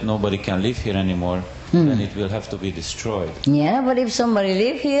terrible that nobody can live here anymore, then it will have to be destroyed. Yeah, but if somebody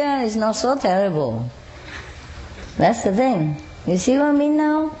live here, it's not so terrible. That's the thing. You see what I mean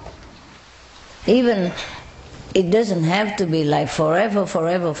now? Even, it doesn't have to be like forever,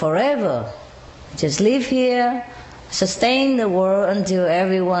 forever, forever. Just live here, sustain the world until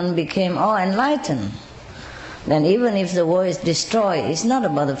everyone became all enlightened. Then even if the world is destroyed, it's not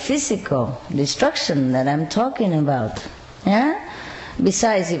about the physical destruction that I'm talking about. Yeah?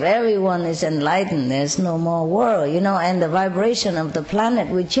 Besides, if everyone is enlightened, there's no more world, you know, and the vibration of the planet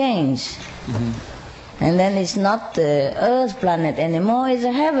will change. And then it's not the Earth planet anymore, it's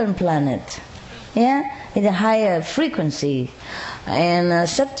a heaven planet. Yeah, it's a higher frequency, and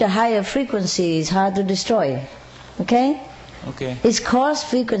such a higher frequency is hard to destroy. Okay. Okay. Its coarse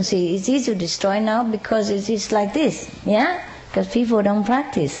frequency is easy to destroy now because it is like this. Yeah, because people don't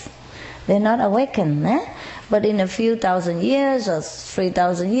practice. They're not awakened. But in a few thousand years or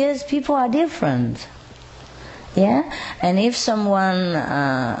 3,000 years, people are different. Yeah, and if someone,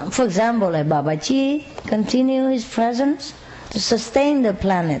 for example, like Babaji, continue his presence to sustain the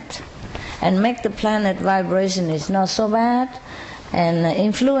planet and make the planet vibration is not so bad, and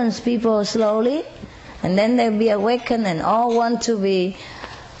influence people slowly, and then they'll be awakened and all want to be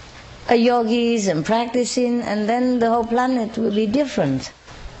yogis and practicing, and then the whole planet will be different.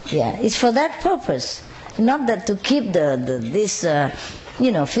 Yeah, it's for that purpose, not that to keep this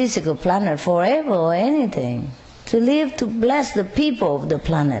physical planet forever or anything. To live to bless the people of the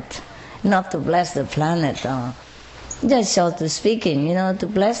planet, not to bless the planet. Just so to speaking, to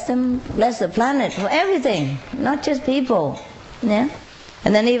bless them, bless the planet for everything, not just people. Yeah.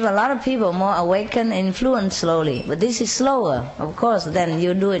 And then even a lot of people more awaken and influence slowly. But this is slower, of course, than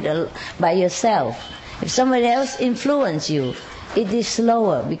you do it by yourself. If somebody else influence you, it is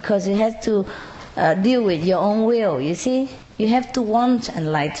slower because you have to deal with your own will, you see? You have to want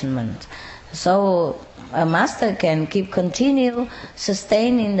enlightenment. So a master can continue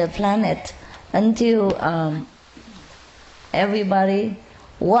sustaining the planet until everybody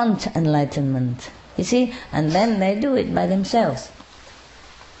wants enlightenment, you see? And then they do it by themselves.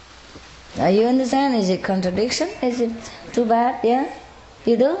 You understand? Is it contradiction? Is it too bad? Yeah?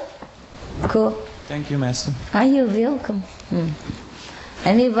 You do? Cool. Thank you, Master. Are you welcome?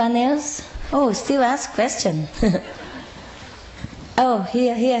 Anyone else? Oh, still ask question. Oh,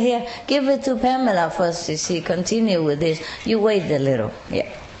 here. Give it to Pamela first. She continue with this. You wait a little. Yeah.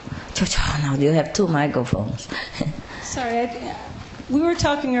 Now you have 2 microphones. Sorry, we were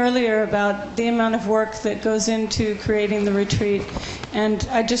talking earlier about the amount of work that goes into creating the retreat, and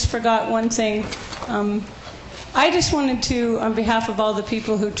I just forgot one thing. I just wanted to, on behalf of all the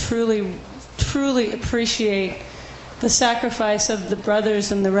people who truly appreciate the sacrifice of the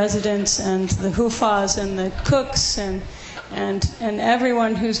brothers and the residents and the hufas and the cooks and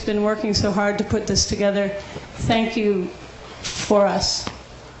everyone who's been working so hard to put this together, thank you for us.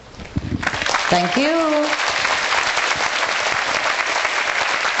 Thank you.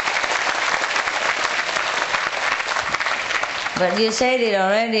 But you said it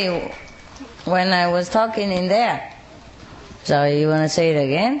already when I was talking in there. So you want to say it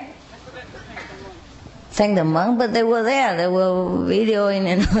again? Thank the monk, but they were there. They were videoing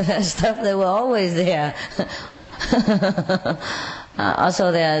and all that stuff. They were always there.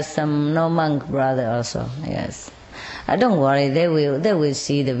 Also, there are some no monk brother also. Yes. Don't worry. They will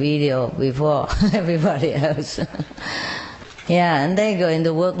see the video before everybody else. Yeah, and they go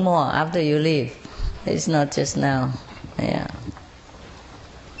into work more after you leave. It's not just now. Yeah.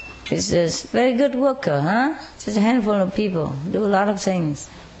 It's just very good worker, huh? Just a handful of people do a lot of things,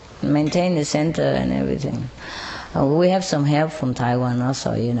 maintain the center and everything. We have some help from Taiwan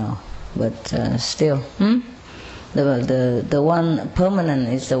also, but still, the one permanent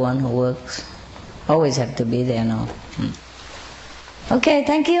is the one who works. Always have to be there now. Okay,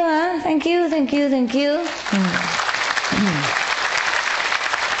 thank you, huh? Thank you.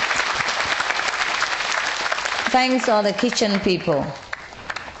 Thanks all the kitchen people.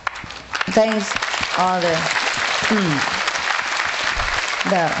 Thanks all the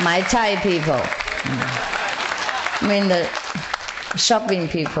Mai Tai people. I mean the shopping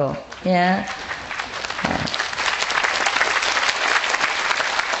people. Yeah.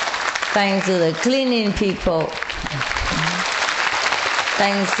 Thanks to the cleaning people.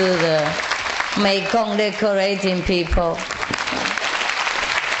 Thanks to the Mekong decorating people.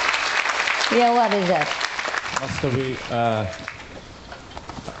 Yeah, what is that? Master,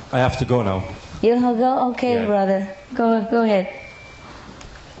 I have to go now. You have to go? Okay, yeah. Brother. Go ahead.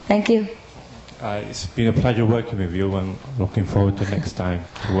 Thank you. It's been a pleasure working with you, and looking forward to next time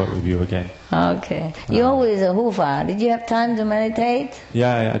to work with you again. Okay. You're always a hufa. Did you have time to meditate?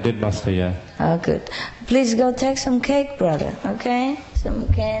 Yeah, I did, Master, yeah. Oh, good. Please go take some cake, brother, okay? Some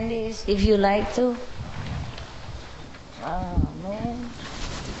candies, if you like to. Oh, man.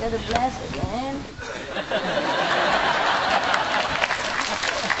 You better bless it, man.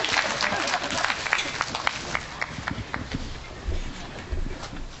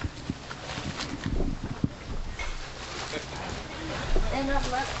 They're not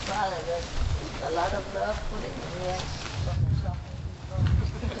much bother, but a lot of love put in here from the shopping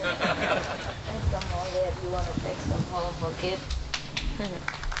people. And some more there if you want to take some home for kids.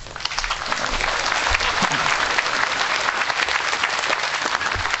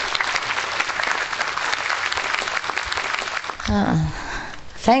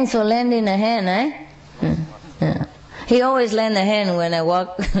 Thanks for lending a hand, eh? Yeah. He always lend a hand when I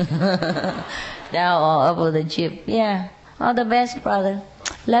walk down or up with the jeep. Yeah. All the best, brother.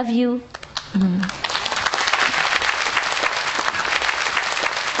 Love you.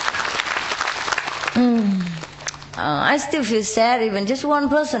 I still feel sad even just one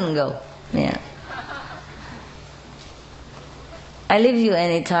person go. Yeah. I leave you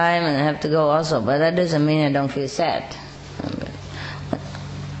anytime and I have to go also, but that doesn't mean I don't feel sad.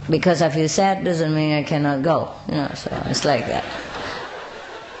 Because I feel sad doesn't mean I cannot go. So it's like that.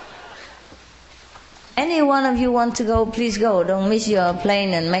 Any one of you want to go, please go. Don't miss your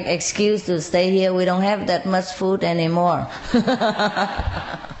plane and make excuse to stay here. We don't have that much food anymore.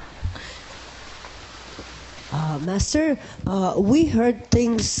 Master, we heard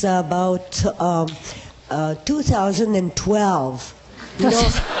things about 2012. You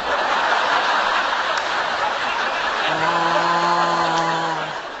know,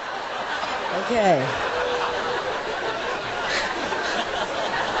 okay.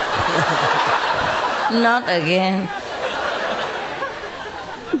 Not again.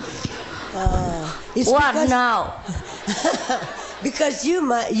 What now? Because you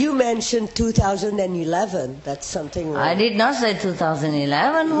mentioned 2011. That's something. I did not say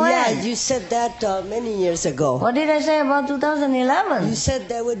 2011. When? Yeah, you said that many years ago. What did I say about 2011? You said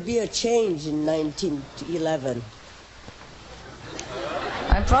there would be a change in 1911.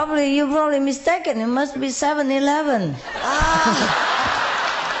 You're probably mistaken. It must be 7-11.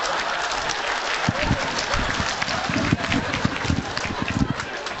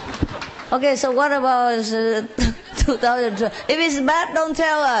 Okay, so what about 2012? If it's bad, don't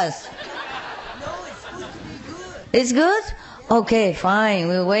tell us. No, it's good to be good. It's good? Okay, fine,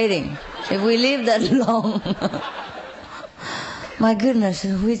 we're waiting. If we live that long. My goodness,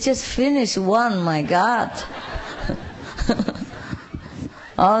 we just finished one, my God.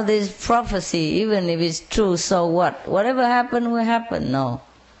 All this prophecy, even if it's true, so what? Whatever happened will happen, no.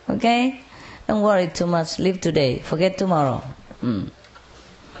 Okay? Don't worry too much, live today, forget tomorrow.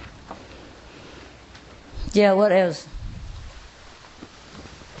 Yeah, what else?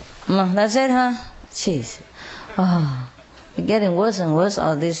 That's it, huh? Jeez. Oh, it's getting worse and worse.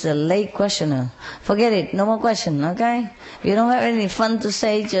 Oh, this is a late questioner. Forget it. No more question, okay? If you don't have any fun to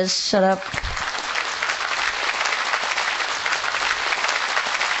say, just shut up.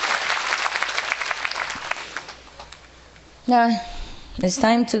 Now, it's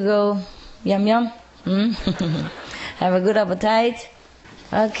time to go yum yum. Have a good appetite.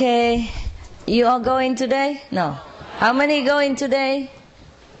 Okay. You all going today? No. How many going today?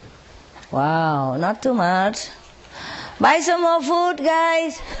 Wow, not too much. Buy some more food,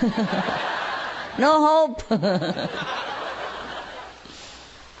 guys. No hope.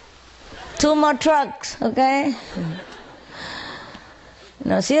 2 more trucks, okay?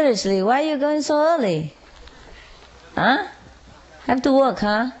 No, seriously, why are you going so early? Huh? Have to work,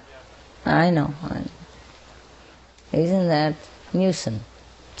 huh? I know. Isn't that nuisance?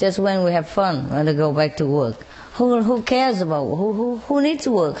 Just when we have fun, when to go back to work. Who cares about who needs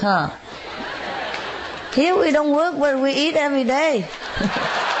to work, huh? Here we don't work, but we eat every day.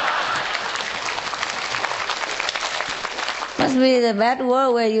 Must be the bad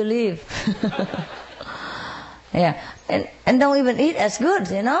world where you live. Yeah, and don't even eat as good,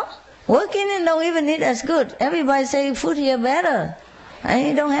 Working and don't even eat as good. Everybody say food here better. And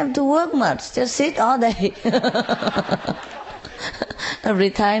you don't have to work much. Just sit all day. A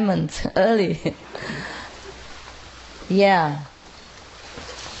retirement early. Yeah.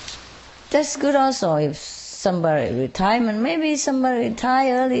 That's good also. If somebody retirement, maybe somebody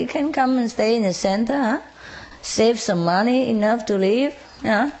retire early, can come and stay in the center, huh? Save some money, enough to live,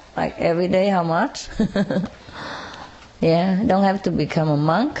 like every day how much? Yeah, don't have to become a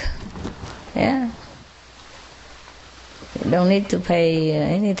monk. Yeah. You don't need to pay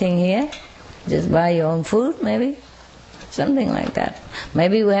anything here. Just buy your own food, maybe. Something like that.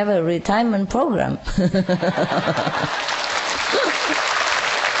 Maybe we have a retirement program.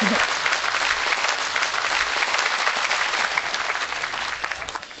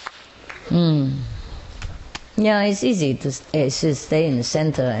 Yeah, it's easy to stay in the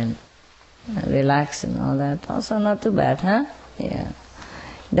center and relax and all that. Also not too bad, huh? Yeah.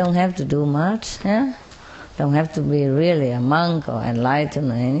 Don't have to do much, huh? Don't have to be really a monk or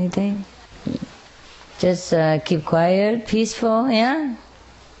enlightened or anything. Just keep quiet, peaceful, yeah?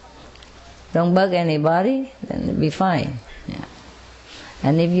 Don't bug anybody, then it'll be fine. Yeah.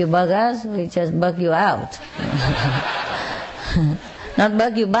 And if you bug us, we just bug you out. Not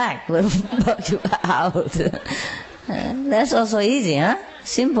bug you back, but bug you out. That's also easy, huh?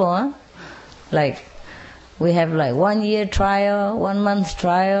 Simple, huh? Like We have like 1 year trial, 1 month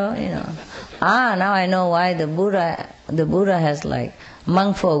trial, you know. Now I know why the Buddha has like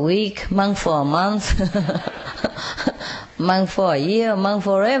monk for a week, monk for a month, monk for a year, monk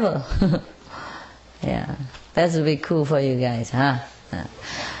forever. Yeah, that would be cool for you guys, huh?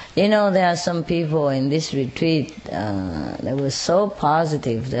 You know, there are some people in this retreat that were so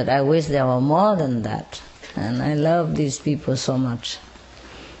positive that I wish there were more than that. And I love these people so much.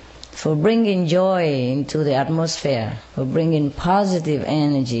 For bringing joy into the atmosphere, for bringing positive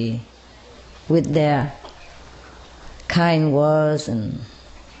energy with their kind words and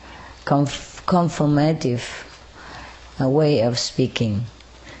confirmative way of speaking,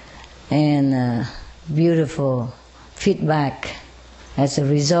 and beautiful feedback as a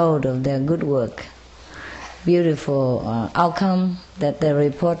result of their good work, beautiful outcome that they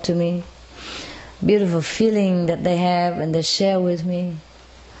report to me, beautiful feeling that they have and they share with me.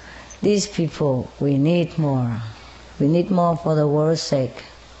 These people, we need more. We need more for the world's sake,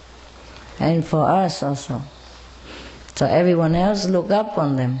 and for us also. So everyone else look up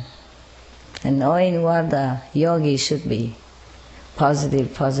on them and knowing what the yogi should be.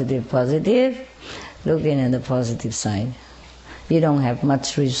 Positive, positive, positive, looking at the positive side. You don't have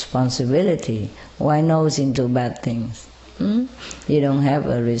much responsibility. Why nose into bad things? You don't have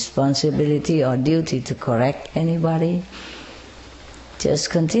a responsibility or duty to correct anybody.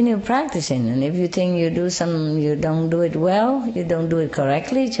 Just continue practicing, and if you think you don't do it well, you don't do it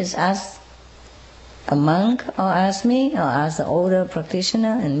correctly, just ask a monk or ask me or ask the older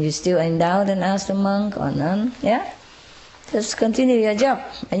practitioner, and you still in doubt, and ask the monk or nun. Yeah, just continue your job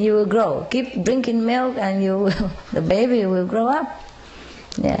and you will grow. Keep drinking milk and the baby will grow up.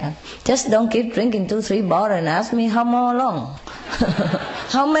 Yeah, just don't keep drinking 2-3 bottles and ask me how more long.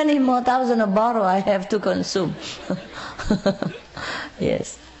 How many more thousand of bottles I have to consume.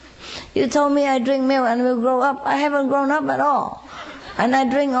 Yes, you told me I drink milk and will grow up. I haven't grown up at all, and I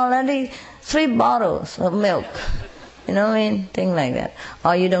drink already 3 bottles of milk. You know what I mean? Things like that.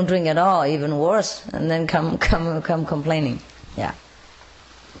 Or you don't drink at all, even worse, and then come complaining. Yeah.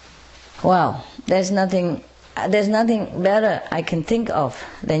 Well, there's nothing better I can think of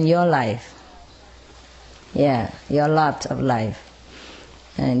than your life. Yeah, your lot of life.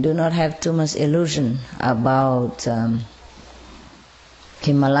 And do not have too much illusion about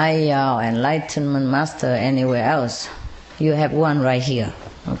Himalaya or Enlightenment Master anywhere else. You have one right here,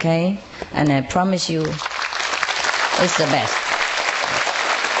 okay? And I promise you, it's the best.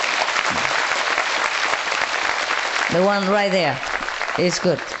 The one right there is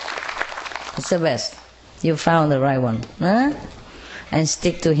good. It's the best. You found the right one, huh? And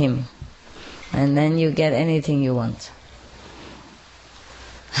stick to him, and then you get anything you want.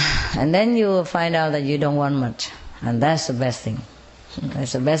 And then you will find out that you don't want much, and that's the best thing.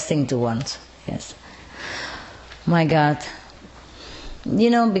 That's the best thing to want. Yes. My God. You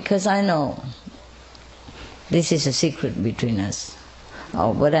know, because I know this is a secret between us.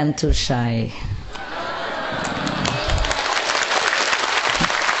 Oh, but I'm too shy.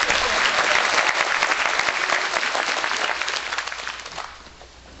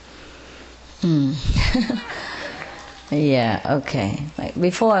 Yeah, okay. Like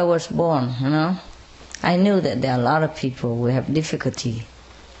before I was born, you know, I knew that there are a lot of people who have difficulty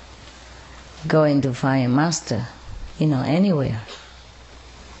going to find a master, you know, anywhere.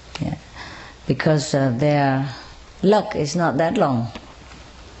 Yeah, because their luck is not that long.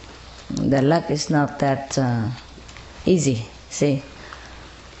 Their luck is not that easy, see.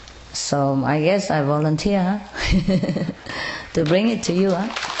 So I guess I volunteer, huh? To bring it to you, huh?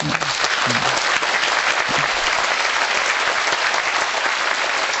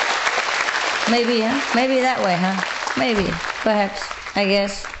 Maybe, huh? Maybe that way, huh? Maybe, perhaps, I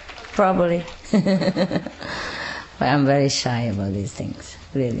guess, probably. But I'm very shy about these things,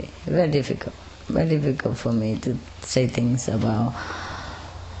 really. Very difficult for me to say things about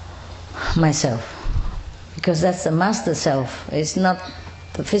myself. Because that's the master self. It's not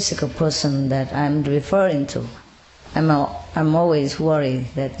the physical person that I'm referring to. I'm always worried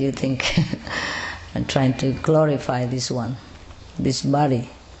that you think I'm trying to glorify this one, this body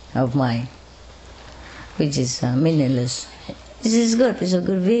of mine, which is meaningless. This is good, it's a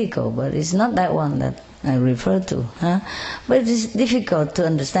good vehicle, but it's not that one that I refer to. Huh? But it's difficult to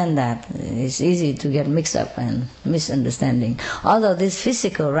understand that. It's easy to get mixed up and misunderstanding. Although this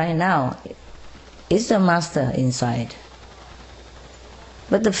physical right now is the master inside.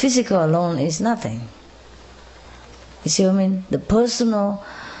 But the physical alone is nothing. You see what I mean? The personal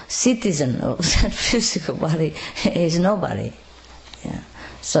citizen of that physical body is nobody. Yeah.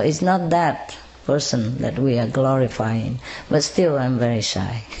 So it's not that person that we are glorifying, but still I'm very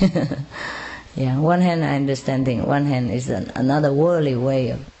shy. Yeah, one hand I understand things, one hand is another worldly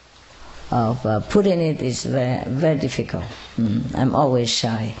way of putting it is very, very difficult. I'm always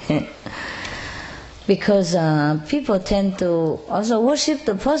shy. Because people tend to also worship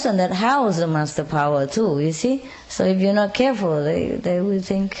the person that houses the master power too, you see? So if you're not careful, they will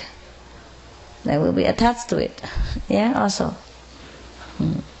think, they will be attached to it. Yeah, also.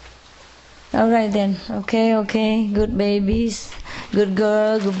 All right then, okay, good babies, good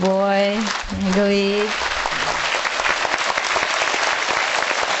girl, good boy, go eat.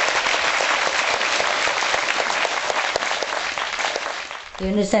 You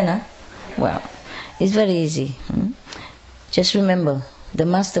understand, huh? Well, it's very easy. Just remember, the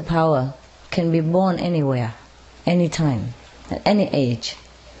master power can be born anywhere, anytime, at any age.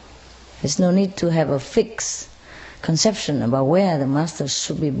 There's no need to have a fixed conception about where the master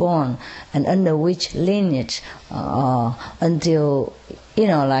should be born and under which lineage, until,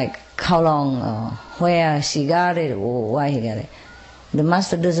 like how long, where she got it, or why he got it. The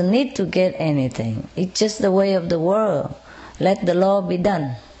master doesn't need to get anything. It's just the way of the world. Let the law be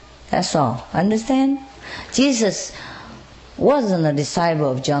done. That's all. Understand? Jesus wasn't a disciple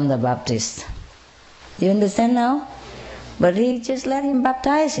of John the Baptist. You understand now? But he just let him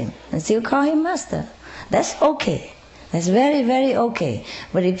baptize him and still call him master. That's okay. That's very, very okay.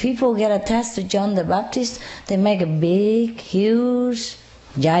 But if people get attached to John the Baptist, they make a big, huge,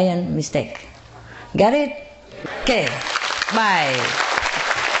 giant mistake. Got it? Okay. Bye.